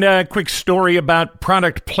Pavel's. Oh, and a quick story about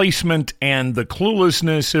product placement and the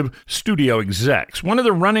cluelessness of studio execs. One of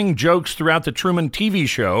the running jokes throughout the Truman TV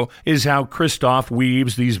show is how Christof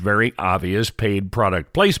weaves these very obvious paid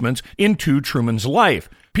product placements into Truman's life.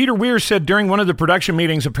 Peter Weir said during one of the production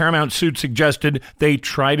meetings a Paramount suit suggested they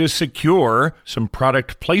try to secure some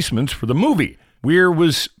product placements for the movie. Weir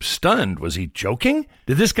was stunned. Was he joking?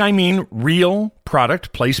 Did this guy mean real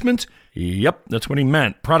product placements? Yep, that's what he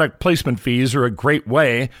meant. Product placement fees are a great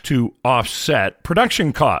way to offset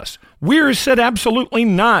production costs. Weir said absolutely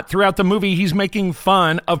not. Throughout the movie, he's making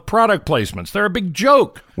fun of product placements. They're a big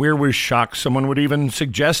joke. Weir was shocked someone would even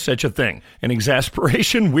suggest such a thing. In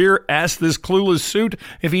exasperation, Weir asked this clueless suit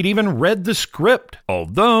if he'd even read the script.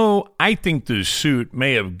 Although, I think the suit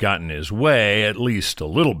may have gotten his way, at least a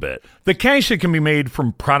little bit. The cash that can be made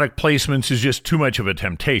from product placements is just too much of a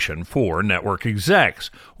temptation for network execs.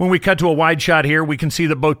 When we cut to a wide shot here, we can see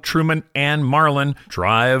that both Truman and Marlon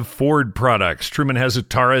drive Ford products. Truman has a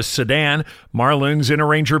Taurus sedan, Marlon's in a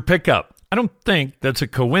Ranger pickup. I don't think that's a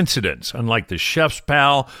coincidence. Unlike the chef's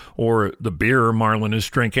pal or the beer Marlon is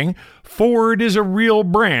drinking, Ford is a real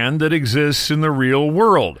brand that exists in the real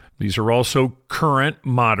world. These are also current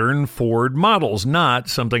modern Ford models, not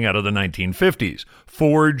something out of the 1950s.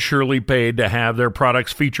 Ford surely paid to have their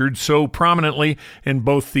products featured so prominently in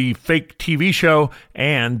both the fake TV show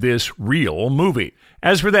and this real movie.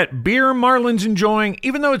 As for that beer Marlon's enjoying,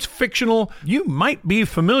 even though it's fictional, you might be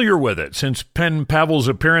familiar with it. Since Penn Pavel's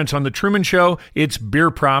appearance on The Truman Show, its beer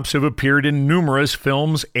props have appeared in numerous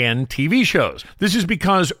films and TV shows. This is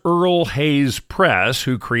because Earl Hayes Press,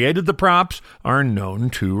 who created the props, are known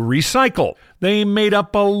to recycle. They made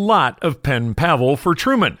up a lot of Penn Pavel for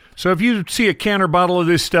Truman. So if you see a can or bottle of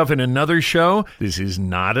this stuff in another show, this is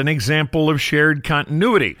not an example of shared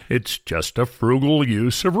continuity. It's just a frugal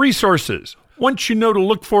use of resources. Once you know to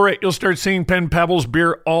look for it, you'll start seeing Penn Pavel's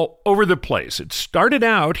beer all over the place. It started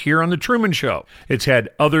out here on The Truman Show. It's had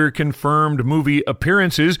other confirmed movie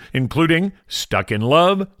appearances, including Stuck in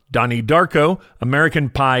Love, Donnie Darko,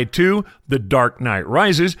 American Pie 2, The Dark Knight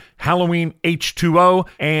Rises, Halloween H2O,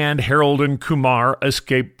 and Harold and Kumar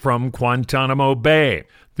Escape from Guantanamo Bay.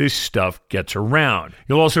 This stuff gets around.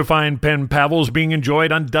 You'll also find Penn Pavel's being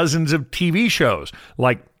enjoyed on dozens of TV shows,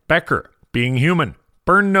 like Becker, Being Human,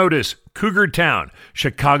 Burn Notice, Cougar Town,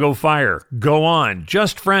 Chicago Fire, Go On,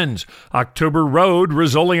 Just Friends, October Road,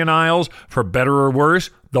 Rizzoli and Isles, For Better or Worse,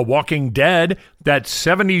 The Walking Dead, That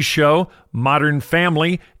 70s Show, Modern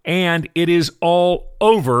Family, and It Is All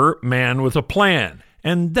Over, Man with a Plan.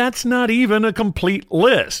 And that's not even a complete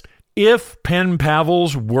list. If Penn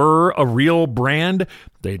Pavel's were a real brand,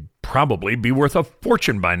 they'd probably be worth a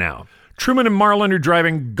fortune by now. Truman and Marlon are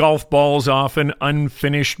driving golf balls off an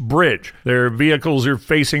unfinished bridge. Their vehicles are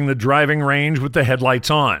facing the driving range with the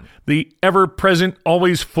headlights on. The ever-present,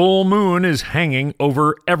 always full moon is hanging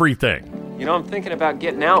over everything. You know, I'm thinking about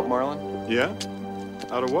getting out, Marlon. Yeah?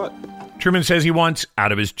 Out of what? Truman says he wants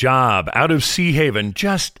out of his job, out of Sea Haven,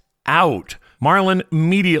 just out. Marlon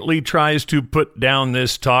immediately tries to put down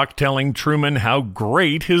this talk, telling Truman how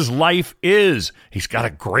great his life is. He's got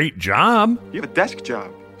a great job. You have a desk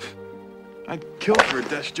job. I'd kill for a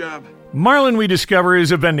desk job. Marlon, we discover,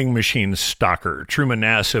 is a vending machine stalker. Truman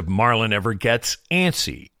asks if Marlon ever gets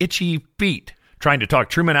antsy, itchy feet. Trying to talk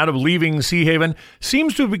Truman out of leaving Sea Haven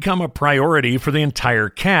seems to have become a priority for the entire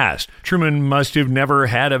cast. Truman must have never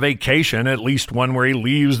had a vacation, at least one where he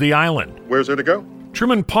leaves the island. Where's there to go?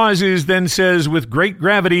 Truman pauses, then says with great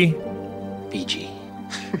gravity, Fiji.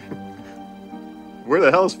 Where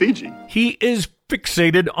the hell is Fiji? He is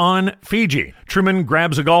fixated on Fiji. Truman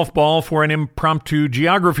grabs a golf ball for an impromptu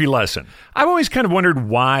geography lesson. I've always kind of wondered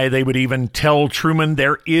why they would even tell Truman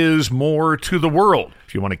there is more to the world.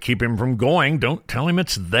 If you want to keep him from going, don't tell him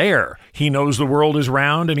it's there. He knows the world is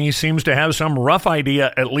round, and he seems to have some rough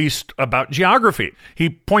idea, at least, about geography. He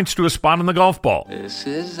points to a spot on the golf ball. This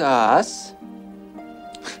is us.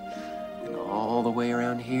 And all the way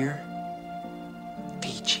around here,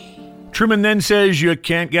 Fiji. Truman then says you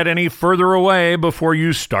can't get any further away before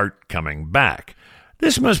you start coming back.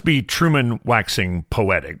 This must be Truman waxing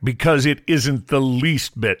poetic, because it isn't the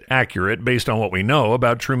least bit accurate based on what we know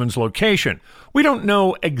about Truman's location. We don't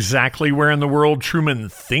know exactly where in the world Truman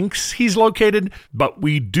thinks he's located, but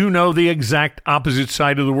we do know the exact opposite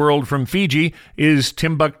side of the world from Fiji is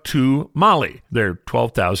Timbuktu, Mali. They're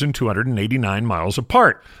 12,289 miles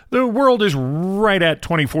apart. The world is right at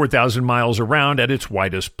 24,000 miles around at its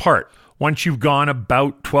widest part. Once you've gone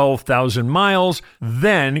about 12,000 miles,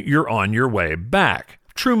 then you're on your way back.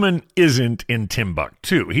 Truman isn't in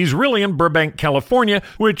Timbuktu. He's really in Burbank, California,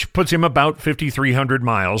 which puts him about 5,300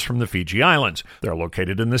 miles from the Fiji Islands. They're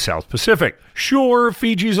located in the South Pacific. Sure,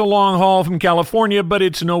 Fiji's a long haul from California, but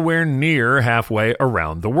it's nowhere near halfway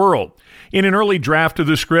around the world. In an early draft of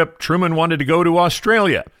the script, Truman wanted to go to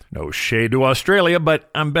Australia. No shade to Australia, but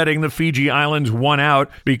I'm betting the Fiji Islands won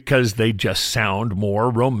out because they just sound more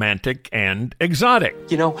romantic and exotic.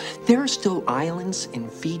 You know, there are still islands in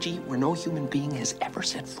Fiji where no human being has ever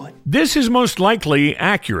set foot. This is most likely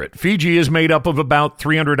accurate. Fiji is made up of about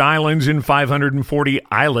 300 islands and 540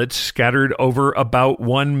 islets scattered over about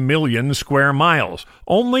 1 million square miles.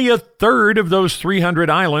 Only a third of those 300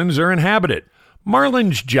 islands are inhabited.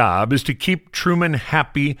 Marlin's job is to keep Truman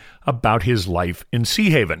happy about his life in Sea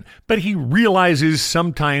Haven, but he realizes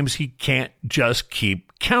sometimes he can't just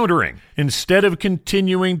keep countering. Instead of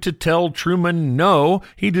continuing to tell Truman no,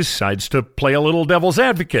 he decides to play a little devil's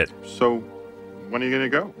advocate. So, when are you going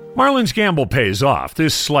to go? Marlin's gamble pays off.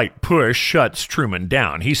 This slight push shuts Truman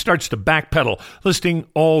down. He starts to backpedal, listing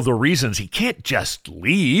all the reasons he can't just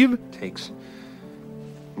leave. Takes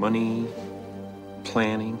money,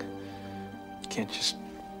 planning. Can't just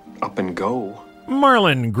up and go.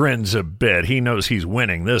 Marlin grins a bit. He knows he's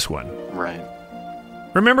winning this one. Right.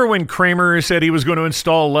 Remember when Kramer said he was going to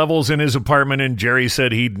install levels in his apartment and Jerry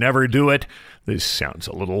said he'd never do it? This sounds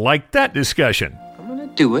a little like that discussion. I'm going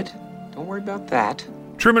to do it. Don't worry about that.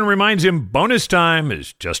 Truman reminds him bonus time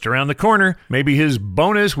is just around the corner. Maybe his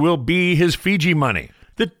bonus will be his Fiji money.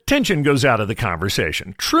 The tension goes out of the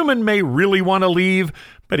conversation. Truman may really want to leave,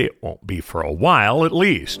 but it won't be for a while at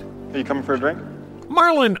least. Are you coming for a drink?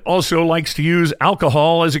 Marlin also likes to use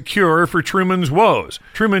alcohol as a cure for Truman's woes.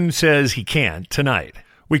 Truman says he can't tonight.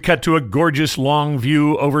 We cut to a gorgeous long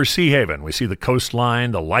view over Sea Haven. We see the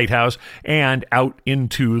coastline, the lighthouse, and out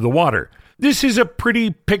into the water. This is a pretty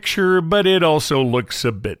picture, but it also looks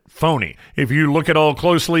a bit phony. If you look at all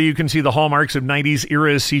closely, you can see the hallmarks of 90s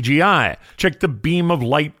era CGI. Check the beam of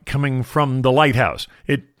light coming from the lighthouse.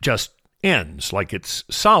 It just ends like it's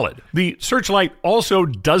solid. The searchlight also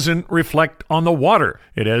doesn't reflect on the water.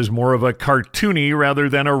 It has more of a cartoony rather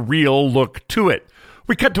than a real look to it.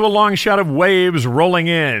 We cut to a long shot of waves rolling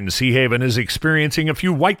in. Sea Haven is experiencing a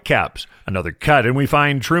few whitecaps. Another cut, and we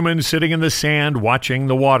find Truman sitting in the sand watching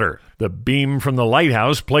the water. The beam from the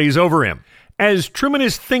lighthouse plays over him. As Truman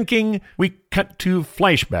is thinking, we cut to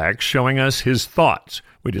flashbacks showing us his thoughts.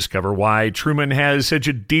 We discover why Truman has such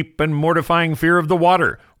a deep and mortifying fear of the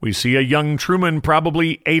water. We see a young Truman,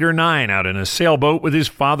 probably 8 or 9, out in a sailboat with his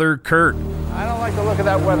father, Kurt. I don't like the look of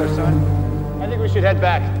that weather, son. I think we should head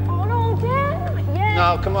back. Oh, no, Dad.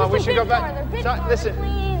 Yeah. No, come on, we should go back. Son, listen.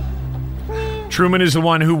 Please. Truman is the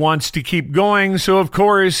one who wants to keep going, so of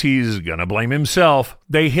course he's gonna blame himself.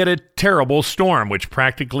 They hit a terrible storm, which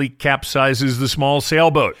practically capsizes the small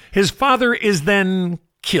sailboat. His father is then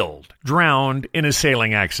killed, drowned in a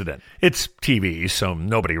sailing accident. It's TV, so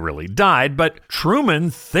nobody really died, but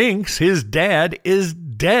Truman thinks his dad is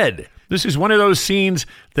dead. This is one of those scenes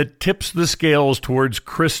that tips the scales towards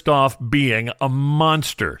Christoph being a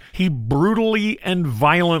monster. He brutally and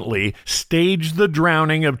violently staged the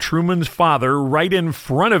drowning of Truman's father right in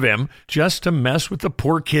front of him just to mess with the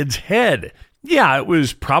poor kid's head. Yeah, it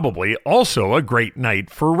was probably also a great night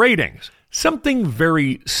for ratings. Something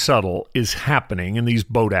very subtle is happening in these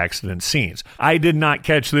boat accident scenes. I did not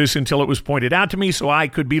catch this until it was pointed out to me, so I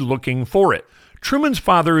could be looking for it. Truman's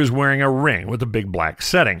father is wearing a ring with a big black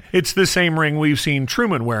setting. It's the same ring we've seen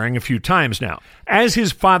Truman wearing a few times now. As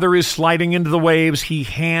his father is sliding into the waves, he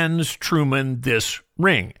hands Truman this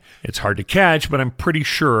ring. It's hard to catch, but I'm pretty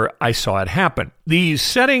sure I saw it happen. The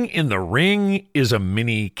setting in the ring is a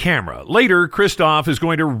mini camera. Later, Christoph is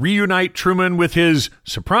going to reunite Truman with his,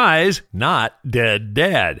 surprise, not dead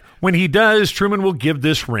dad. When he does, Truman will give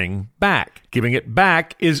this ring back. Giving it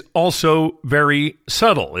back is also very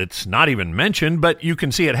subtle. It's not even mentioned, but you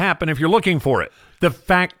can see it happen if you're looking for it. The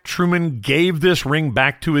fact Truman gave this ring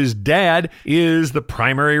back to his dad is the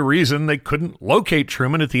primary reason they couldn't locate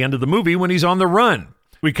Truman at the end of the movie when he's on the run.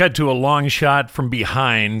 We cut to a long shot from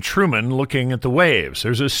behind Truman looking at the waves.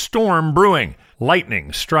 There's a storm brewing.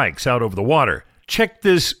 Lightning strikes out over the water. Check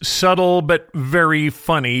this subtle but very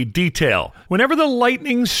funny detail. Whenever the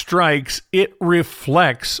lightning strikes, it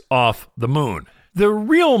reflects off the moon. The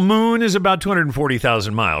real moon is about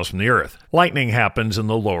 240,000 miles from the Earth. Lightning happens in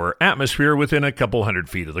the lower atmosphere within a couple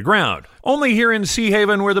hundred feet of the ground. Only here in Sea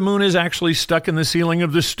Haven, where the moon is actually stuck in the ceiling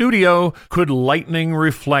of the studio, could lightning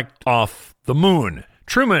reflect off the moon.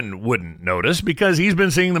 Truman wouldn't notice because he's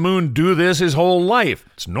been seeing the moon do this his whole life.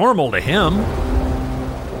 It's normal to him.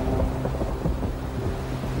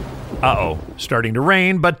 Uh-oh, starting to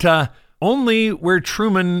rain, but only where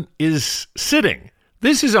Truman is sitting.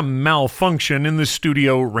 This is a malfunction in the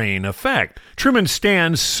studio rain effect. Truman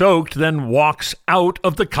stands soaked, then walks out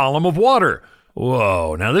of the column of water.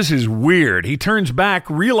 Whoa, now this is weird. He turns back,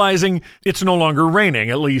 realizing it's no longer raining,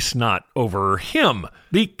 at least not over him.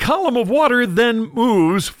 The column of water then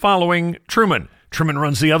moves, following Truman. Truman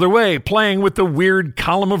runs the other way, playing with the weird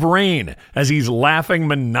column of rain. As he's laughing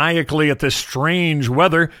maniacally at the strange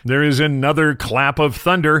weather, there is another clap of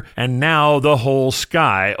thunder, and now the whole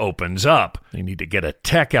sky opens up. They need to get a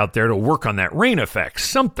tech out there to work on that rain effect.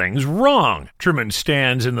 Something's wrong. Truman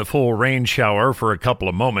stands in the full rain shower for a couple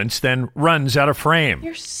of moments, then runs out of frame.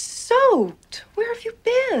 You're soaked. Where have you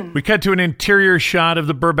been? We cut to an interior shot of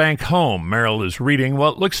the Burbank home. Meryl is reading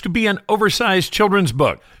what looks to be an oversized children's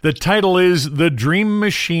book. The title is The Dream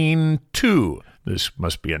Machine 2. This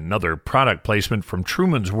must be another product placement from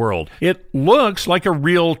Truman's World. It looks like a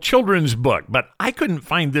real children's book, but I couldn't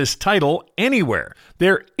find this title anywhere.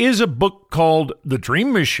 There is a book called The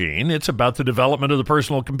Dream Machine. It's about the development of the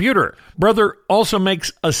personal computer. Brother also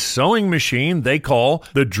makes a sewing machine they call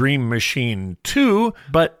The Dream Machine 2,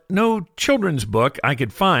 but no children's book I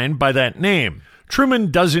could find by that name. Truman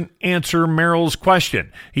doesn't answer Meryl's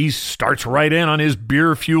question. He starts right in on his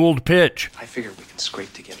beer-fueled pitch. I figure we can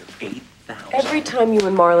scrape together 8,000. Every time you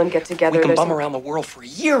and Marlon get together, we can bum around the world for a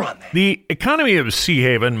year on that. The economy of Sea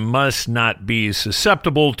Haven must not be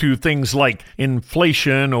susceptible to things like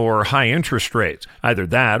inflation or high interest rates. Either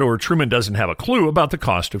that or Truman doesn't have a clue about the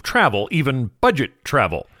cost of travel, even budget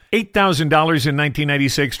travel. $8,000 in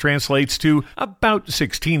 1996 translates to about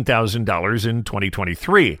 $16,000 in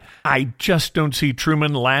 2023. I just don't see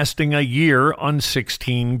Truman lasting a year on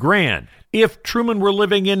 $16,000. If Truman were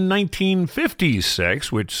living in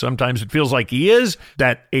 1956, which sometimes it feels like he is,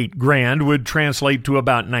 that $8,000 would translate to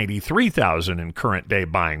about $93,000 in current day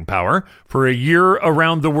buying power. For a year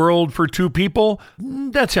around the world for two people,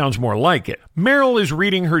 that sounds more like it. Meryl is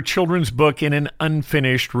reading her children's book in an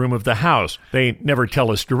unfinished room of the house. They never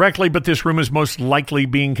tell us directly, but this room is most likely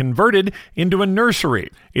being converted into a nursery.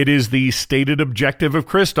 It is the stated objective of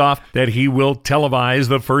Christoph that he will televise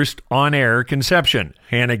the first on-air conception.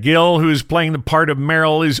 Hannah Gill, who's playing the part of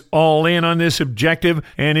Meryl, is all in on this objective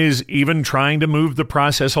and is even trying to move the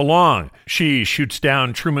process along. She shoots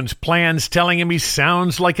down Truman's plans, telling him he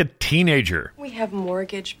sounds like a teenager. We have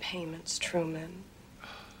mortgage payments, Truman.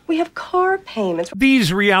 We have car payments.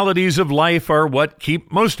 These realities of life are what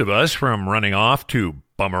keep most of us from running off to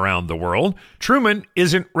bum around the world. Truman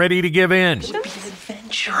isn't ready to give in. It would be an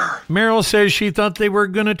adventure. Meryl says she thought they were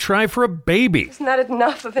going to try for a baby. Isn't that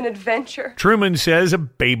enough of an adventure? Truman says a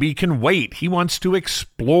baby can wait. He wants to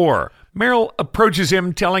explore. Meryl approaches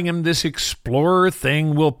him, telling him this explorer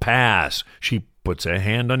thing will pass. She puts a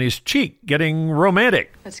hand on his cheek, getting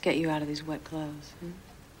romantic. Let's get you out of these wet clothes.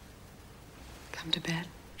 Come to bed.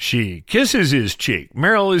 She kisses his cheek.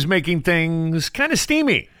 Meryl is making things kind of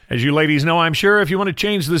steamy. As you ladies know, I'm sure, if you want to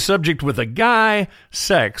change the subject with a guy,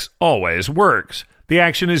 sex always works. The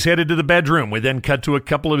action is headed to the bedroom. We then cut to a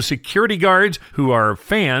couple of security guards who are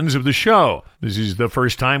fans of the show. This is the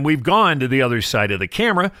first time we've gone to the other side of the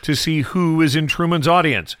camera to see who is in Truman's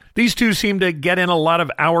audience. These two seem to get in a lot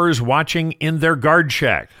of hours watching in their guard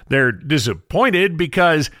shack. They're disappointed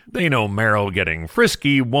because they know Meryl getting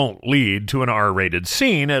frisky won't lead to an R-rated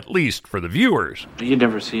scene, at least for the viewers. You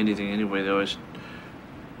never see anything anyway. They always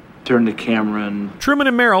turn the camera and... Truman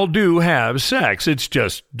and Meryl do have sex. It's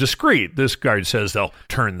just discreet. This guard says they'll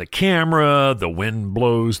turn the camera, the wind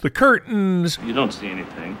blows the curtains. You don't see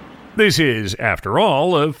anything. This is, after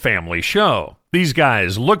all, a family show. These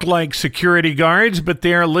guys look like security guards, but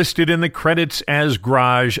they are listed in the credits as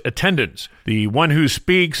garage attendants. The one who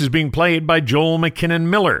speaks is being played by Joel McKinnon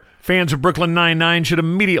Miller. Fans of Brooklyn Nine-Nine should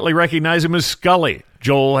immediately recognize him as Scully.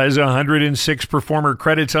 Joel has 106 performer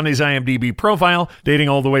credits on his IMDb profile, dating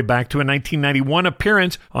all the way back to a 1991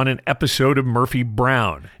 appearance on an episode of Murphy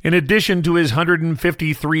Brown. In addition to his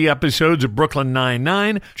 153 episodes of Brooklyn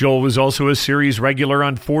Nine-Nine, Joel was also a series regular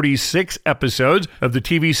on 46 episodes of the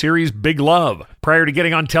TV series Big Love. Prior to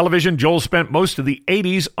getting on television, Joel spent most of the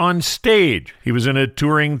 80s on stage. He was in a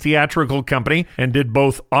touring theatrical company and did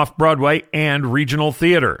both off-Broadway and regional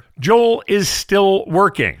theater. Joel is still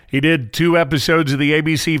working. He did 2 episodes of the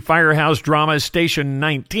ABC Firehouse drama Station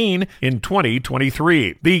 19 in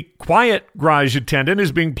 2023. The quiet garage attendant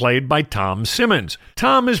is being played by Tom Simmons.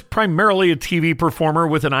 Tom is primarily a TV performer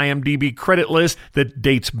with an IMDb credit list that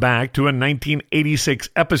dates back to a 1986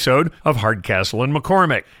 episode of Hardcastle and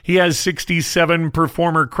McCormick. He has 67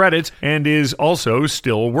 performer credits and is also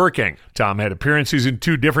still working. Tom had appearances in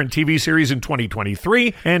 2 different TV series in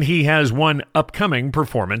 2023, and he has 1 upcoming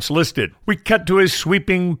performance listed. We cut to a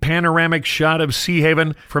sweeping panoramic shot of Sea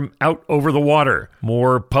Haven from out over the water.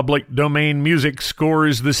 More public domain music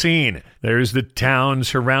scores the scene. There's the town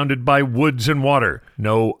surrounded by woods and water.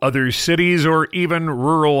 No other cities or even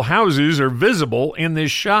rural houses are visible in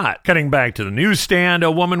this shot. Cutting back to the newsstand,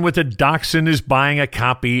 a woman with a dachshund is buying a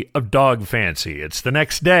copy of Dog Fancy. It's the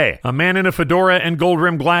next day. A man in a fedora and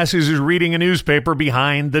gold-rimmed glasses is reading a newspaper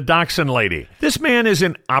behind the dachshund lady. This man is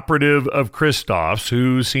an operative of Christoph's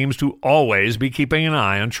who seems to always be keeping an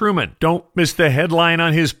eye on Truman. Don't miss the headline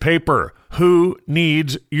on his paper. Who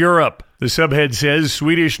needs Europe? The subhead says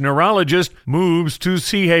Swedish neurologist moves to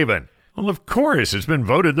Sea Haven. Well, of course, it's been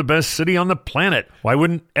voted the best city on the planet. Why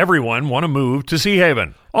wouldn't everyone want to move to Sea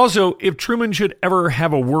Haven? Also, if Truman should ever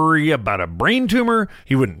have a worry about a brain tumor,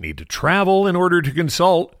 he wouldn't need to travel in order to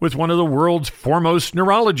consult with one of the world's foremost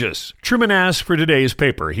neurologists. Truman asks for today's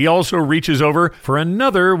paper. He also reaches over for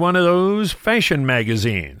another one of those fashion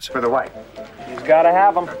magazines. For the wife. He's got to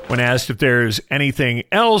have them. When asked if there's anything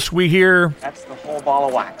else, we hear, That's the whole ball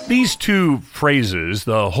of wax. These 2 phrases,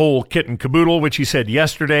 the whole kit and caboodle, which he said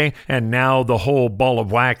yesterday, and now the whole ball of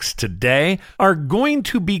wax today, are going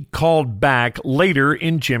to be called back later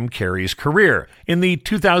in Jim Carrey's career. In the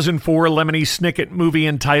 2004 Lemony Snicket movie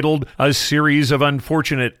entitled A Series of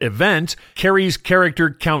Unfortunate Events, Carrey's character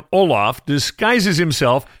Count Olaf disguises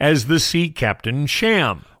himself as the sea captain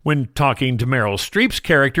Sham. When talking to Meryl Streep's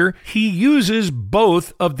character, he uses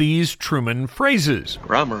both of these Truman phrases.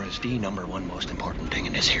 Grammar is the number 1 most important thing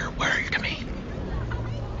in this here world to me.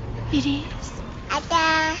 It is.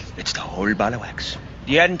 It's the whole ball of wax.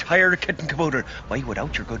 The entire kit and caboodle. Why,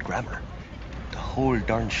 without your good grammar, the whole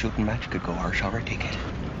darn shooting match could go horse over ticket.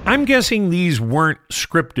 I'm guessing these weren't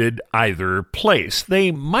scripted either place. They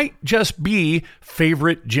might just be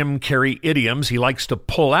favorite Jim Carrey idioms he likes to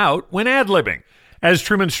pull out when ad-libbing. As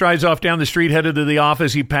Truman strides off down the street headed to the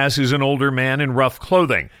office, he passes an older man in rough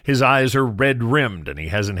clothing. His eyes are red-rimmed, and he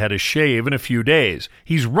hasn't had a shave in a few days.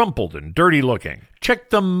 He's rumpled and dirty-looking.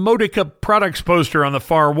 Check the Modica products poster on the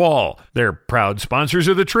far wall. They're proud sponsors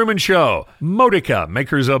of The Truman Show. Modica,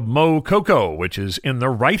 makers of Mo Coco, which is in the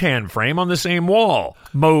right-hand frame on the same wall.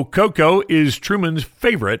 Mo Coco is Truman's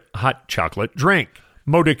favorite hot chocolate drink.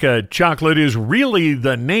 Modica chocolate is really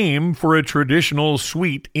the name for a traditional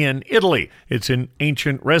sweet in Italy. It's an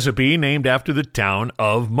ancient recipe named after the town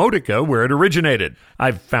of Modica, where it originated.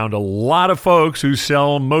 I've found a lot of folks who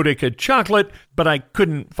sell Modica chocolate, but I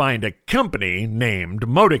couldn't find a company named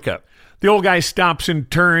Modica. The old guy stops and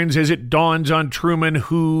turns as it dawns on Truman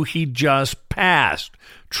who he just passed.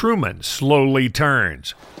 Truman slowly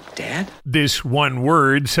turns. Dad? This one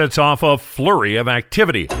word sets off a flurry of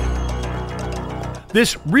activity.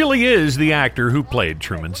 This really is the actor who played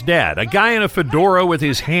Truman's dad. A guy in a fedora with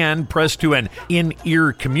his hand pressed to an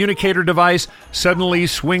in-ear communicator device suddenly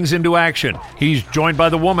swings into action. He's joined by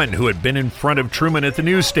the woman who had been in front of Truman at the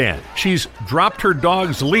newsstand. She's dropped her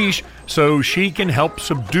dog's leash so she can help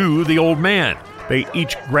subdue the old man. They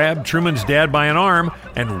each grab Truman's dad by an arm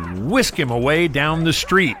and whisk him away down the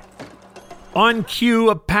street. On cue,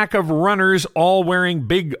 a pack of runners, all wearing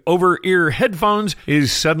big over-ear headphones,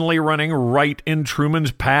 is suddenly running right in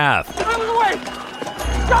Truman's path. Out of the way!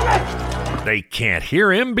 Stop it! They can't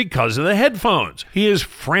hear him because of the headphones. He is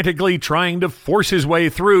frantically trying to force his way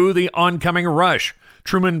through the oncoming rush.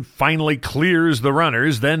 Truman finally clears the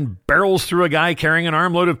runners, then barrels through a guy carrying an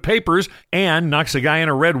armload of papers and knocks a guy in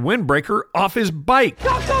a red windbreaker off his bike.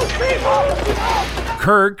 Stop those people!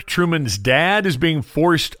 Kirk, Truman's dad, is being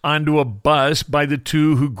forced onto a bus by the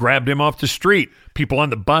 2 who grabbed him off the street. People on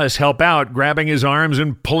the bus help out, grabbing his arms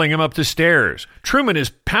and pulling him up the stairs. Truman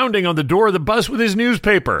is pounding on the door of the bus with his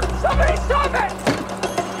newspaper. Somebody stop it!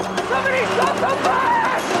 Somebody stop the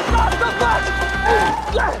bus! Stop the bus!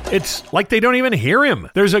 It's like they don't even hear him.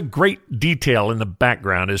 There's a great detail in the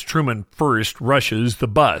background as Truman first rushes the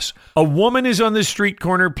bus. A woman is on the street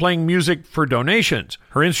corner playing music for donations.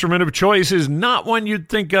 Her instrument of choice is not one you'd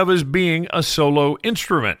think of as being a solo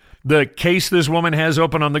instrument. The case this woman has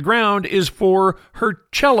open on the ground is for her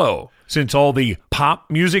cello. Since all the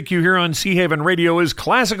pop music you hear on Sea Haven Radio is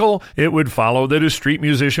classical, it would follow that a street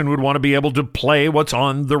musician would want to be able to play what's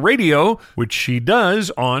on the radio, which she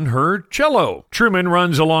does on her cello. Truman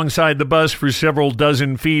runs alongside the bus for several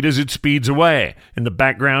dozen feet as it speeds away. In the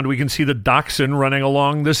background, we can see the dachshund running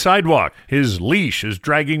along the sidewalk. His leash is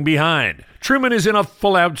dragging behind. Truman is in a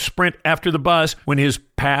full-out sprint after the bus when his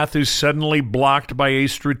path is suddenly blocked by a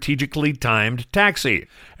strategically timed taxi.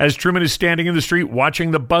 As Truman is standing in the street watching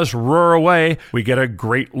the bus roar away, we get a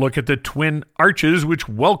great look at the twin arches which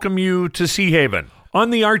welcome you to Sea Haven. On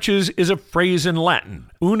the arches is a phrase in Latin,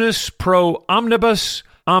 unus pro omnibus,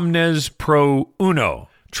 omnes pro uno.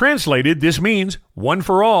 Translated, this means one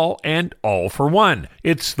for all and all for one.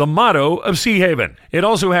 It's the motto of Sea Haven. It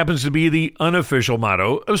also happens to be the unofficial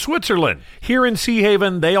motto of Switzerland. Here in Sea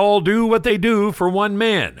Haven, they all do what they do for one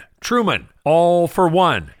man, Truman, all for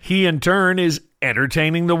one. He, in turn, is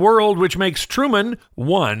entertaining the world, which makes Truman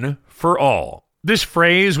one for all. This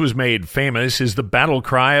phrase was made famous as the battle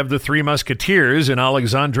cry of the Three Musketeers in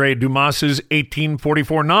Alexandre Dumas's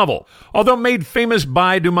 1844 novel. Although made famous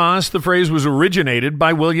by Dumas, the phrase was originated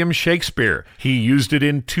by William Shakespeare. He used it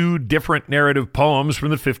in 2 different narrative poems from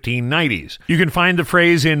the 1590s. You can find the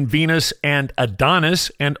phrase in Venus and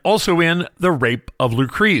Adonis and also in The Rape of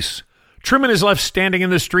Lucrece. Truman is left standing in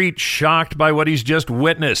the street, shocked by what he's just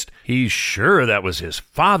witnessed. He's sure that was his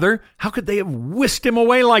father. How could they have whisked him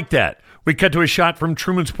away like that? We cut to a shot from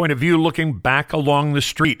Truman's point of view looking back along the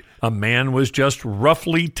street. A man was just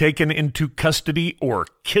roughly taken into custody or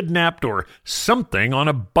kidnapped or something on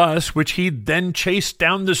a bus, which he then chased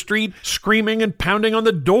down the street, screaming and pounding on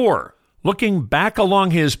the door. Looking back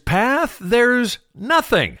along his path, there's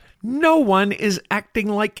nothing. No one is acting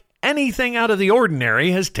like anything out of the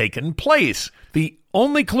ordinary has taken place. The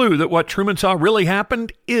only clue that what Truman saw really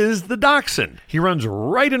happened is the dachshund. He runs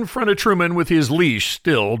right in front of Truman with his leash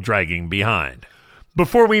still dragging behind.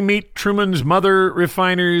 Before we meet Truman's mother,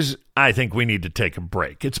 refiners, I think we need to take a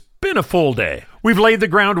break. It's been a full day. We've laid the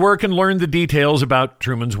groundwork and learned the details about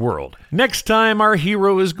Truman's world. Next time, our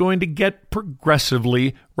hero is going to get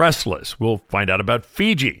progressively restless. We'll find out about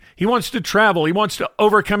Fiji. He wants to travel. He wants to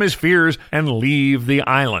overcome his fears and leave the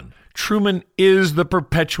island. Truman is the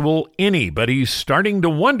perpetual innie, but he's starting to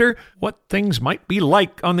wonder what things might be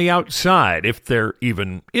like on the outside, if there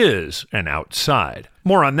even is an outside.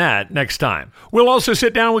 More on that next time. We'll also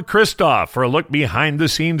sit down with Christoph for a look behind the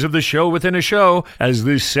scenes of the show within a show as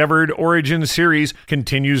the Severed Origins series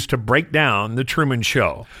continues to break down the Truman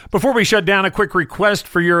Show. Before we shut down, a quick request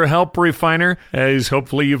for your help, refiner. As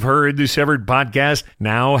hopefully you've heard, the Severed podcast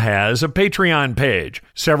now has a Patreon page.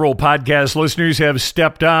 Several podcast listeners have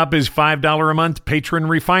stepped up as $5 a month patron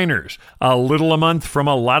refiners. A little a month from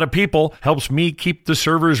a lot of people helps me keep the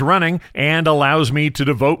servers running and allows me to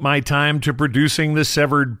devote my time to producing the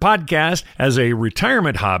Severed podcast as a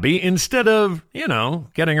retirement hobby instead of,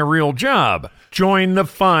 getting a real job. Join the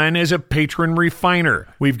fun as a patron refiner.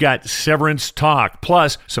 We've got severance talk,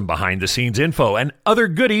 plus some behind-the-scenes info and other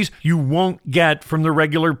goodies you won't get from the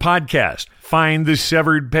regular podcast. Find the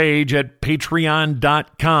Severed page at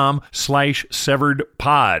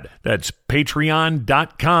patreon.com/severedpod. That's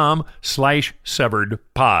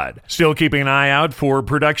patreon.com/severedpod. Still keeping an eye out for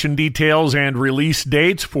production details and release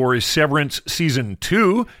dates for Severance Season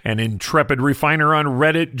 2. An intrepid refiner on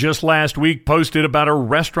Reddit just last week posted about a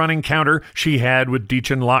restaurant encounter she had with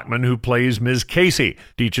Deachin Lockman, who plays Ms. Casey.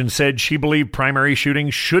 Deachin said she believed primary shooting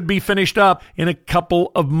should be finished up in a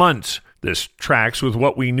couple of months. This tracks with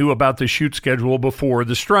what we knew about the shoot schedule before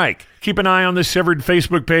the strike. Keep an eye on the Severed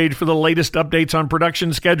Facebook page for the latest updates on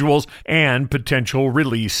production schedules and potential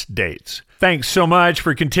release dates. Thanks so much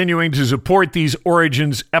for continuing to support these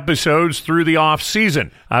Origins episodes through the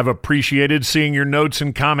off-season. I've appreciated seeing your notes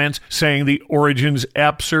and comments saying the Origins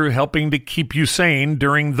eps are helping to keep you sane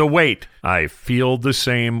during the wait. I feel the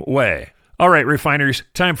same way. All right, refiners,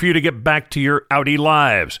 time for you to get back to your outie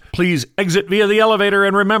lives. Please exit via the elevator,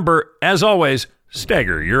 and remember, as always,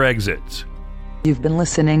 stagger your exits. You've been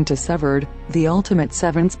listening to Severed, the Ultimate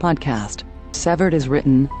Severance podcast. Severed is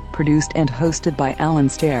written, produced, and hosted by Alan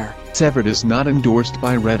Stair. Severed is not endorsed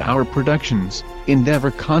by Red Hour Productions,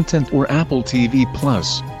 Endeavor Content, or Apple TV+.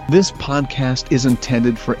 This podcast is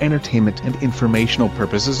intended for entertainment and informational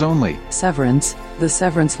purposes only. Severance, the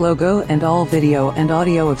Severance logo, and all video and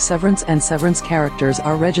audio of Severance and Severance characters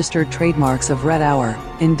are registered trademarks of Red Hour,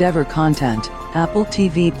 Endeavor Content, Apple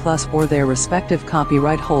TV+, or their respective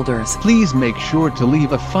copyright holders. Please make sure to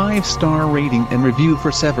leave a 5-star rating and review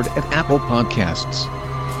for Severed at Apple Podcasts.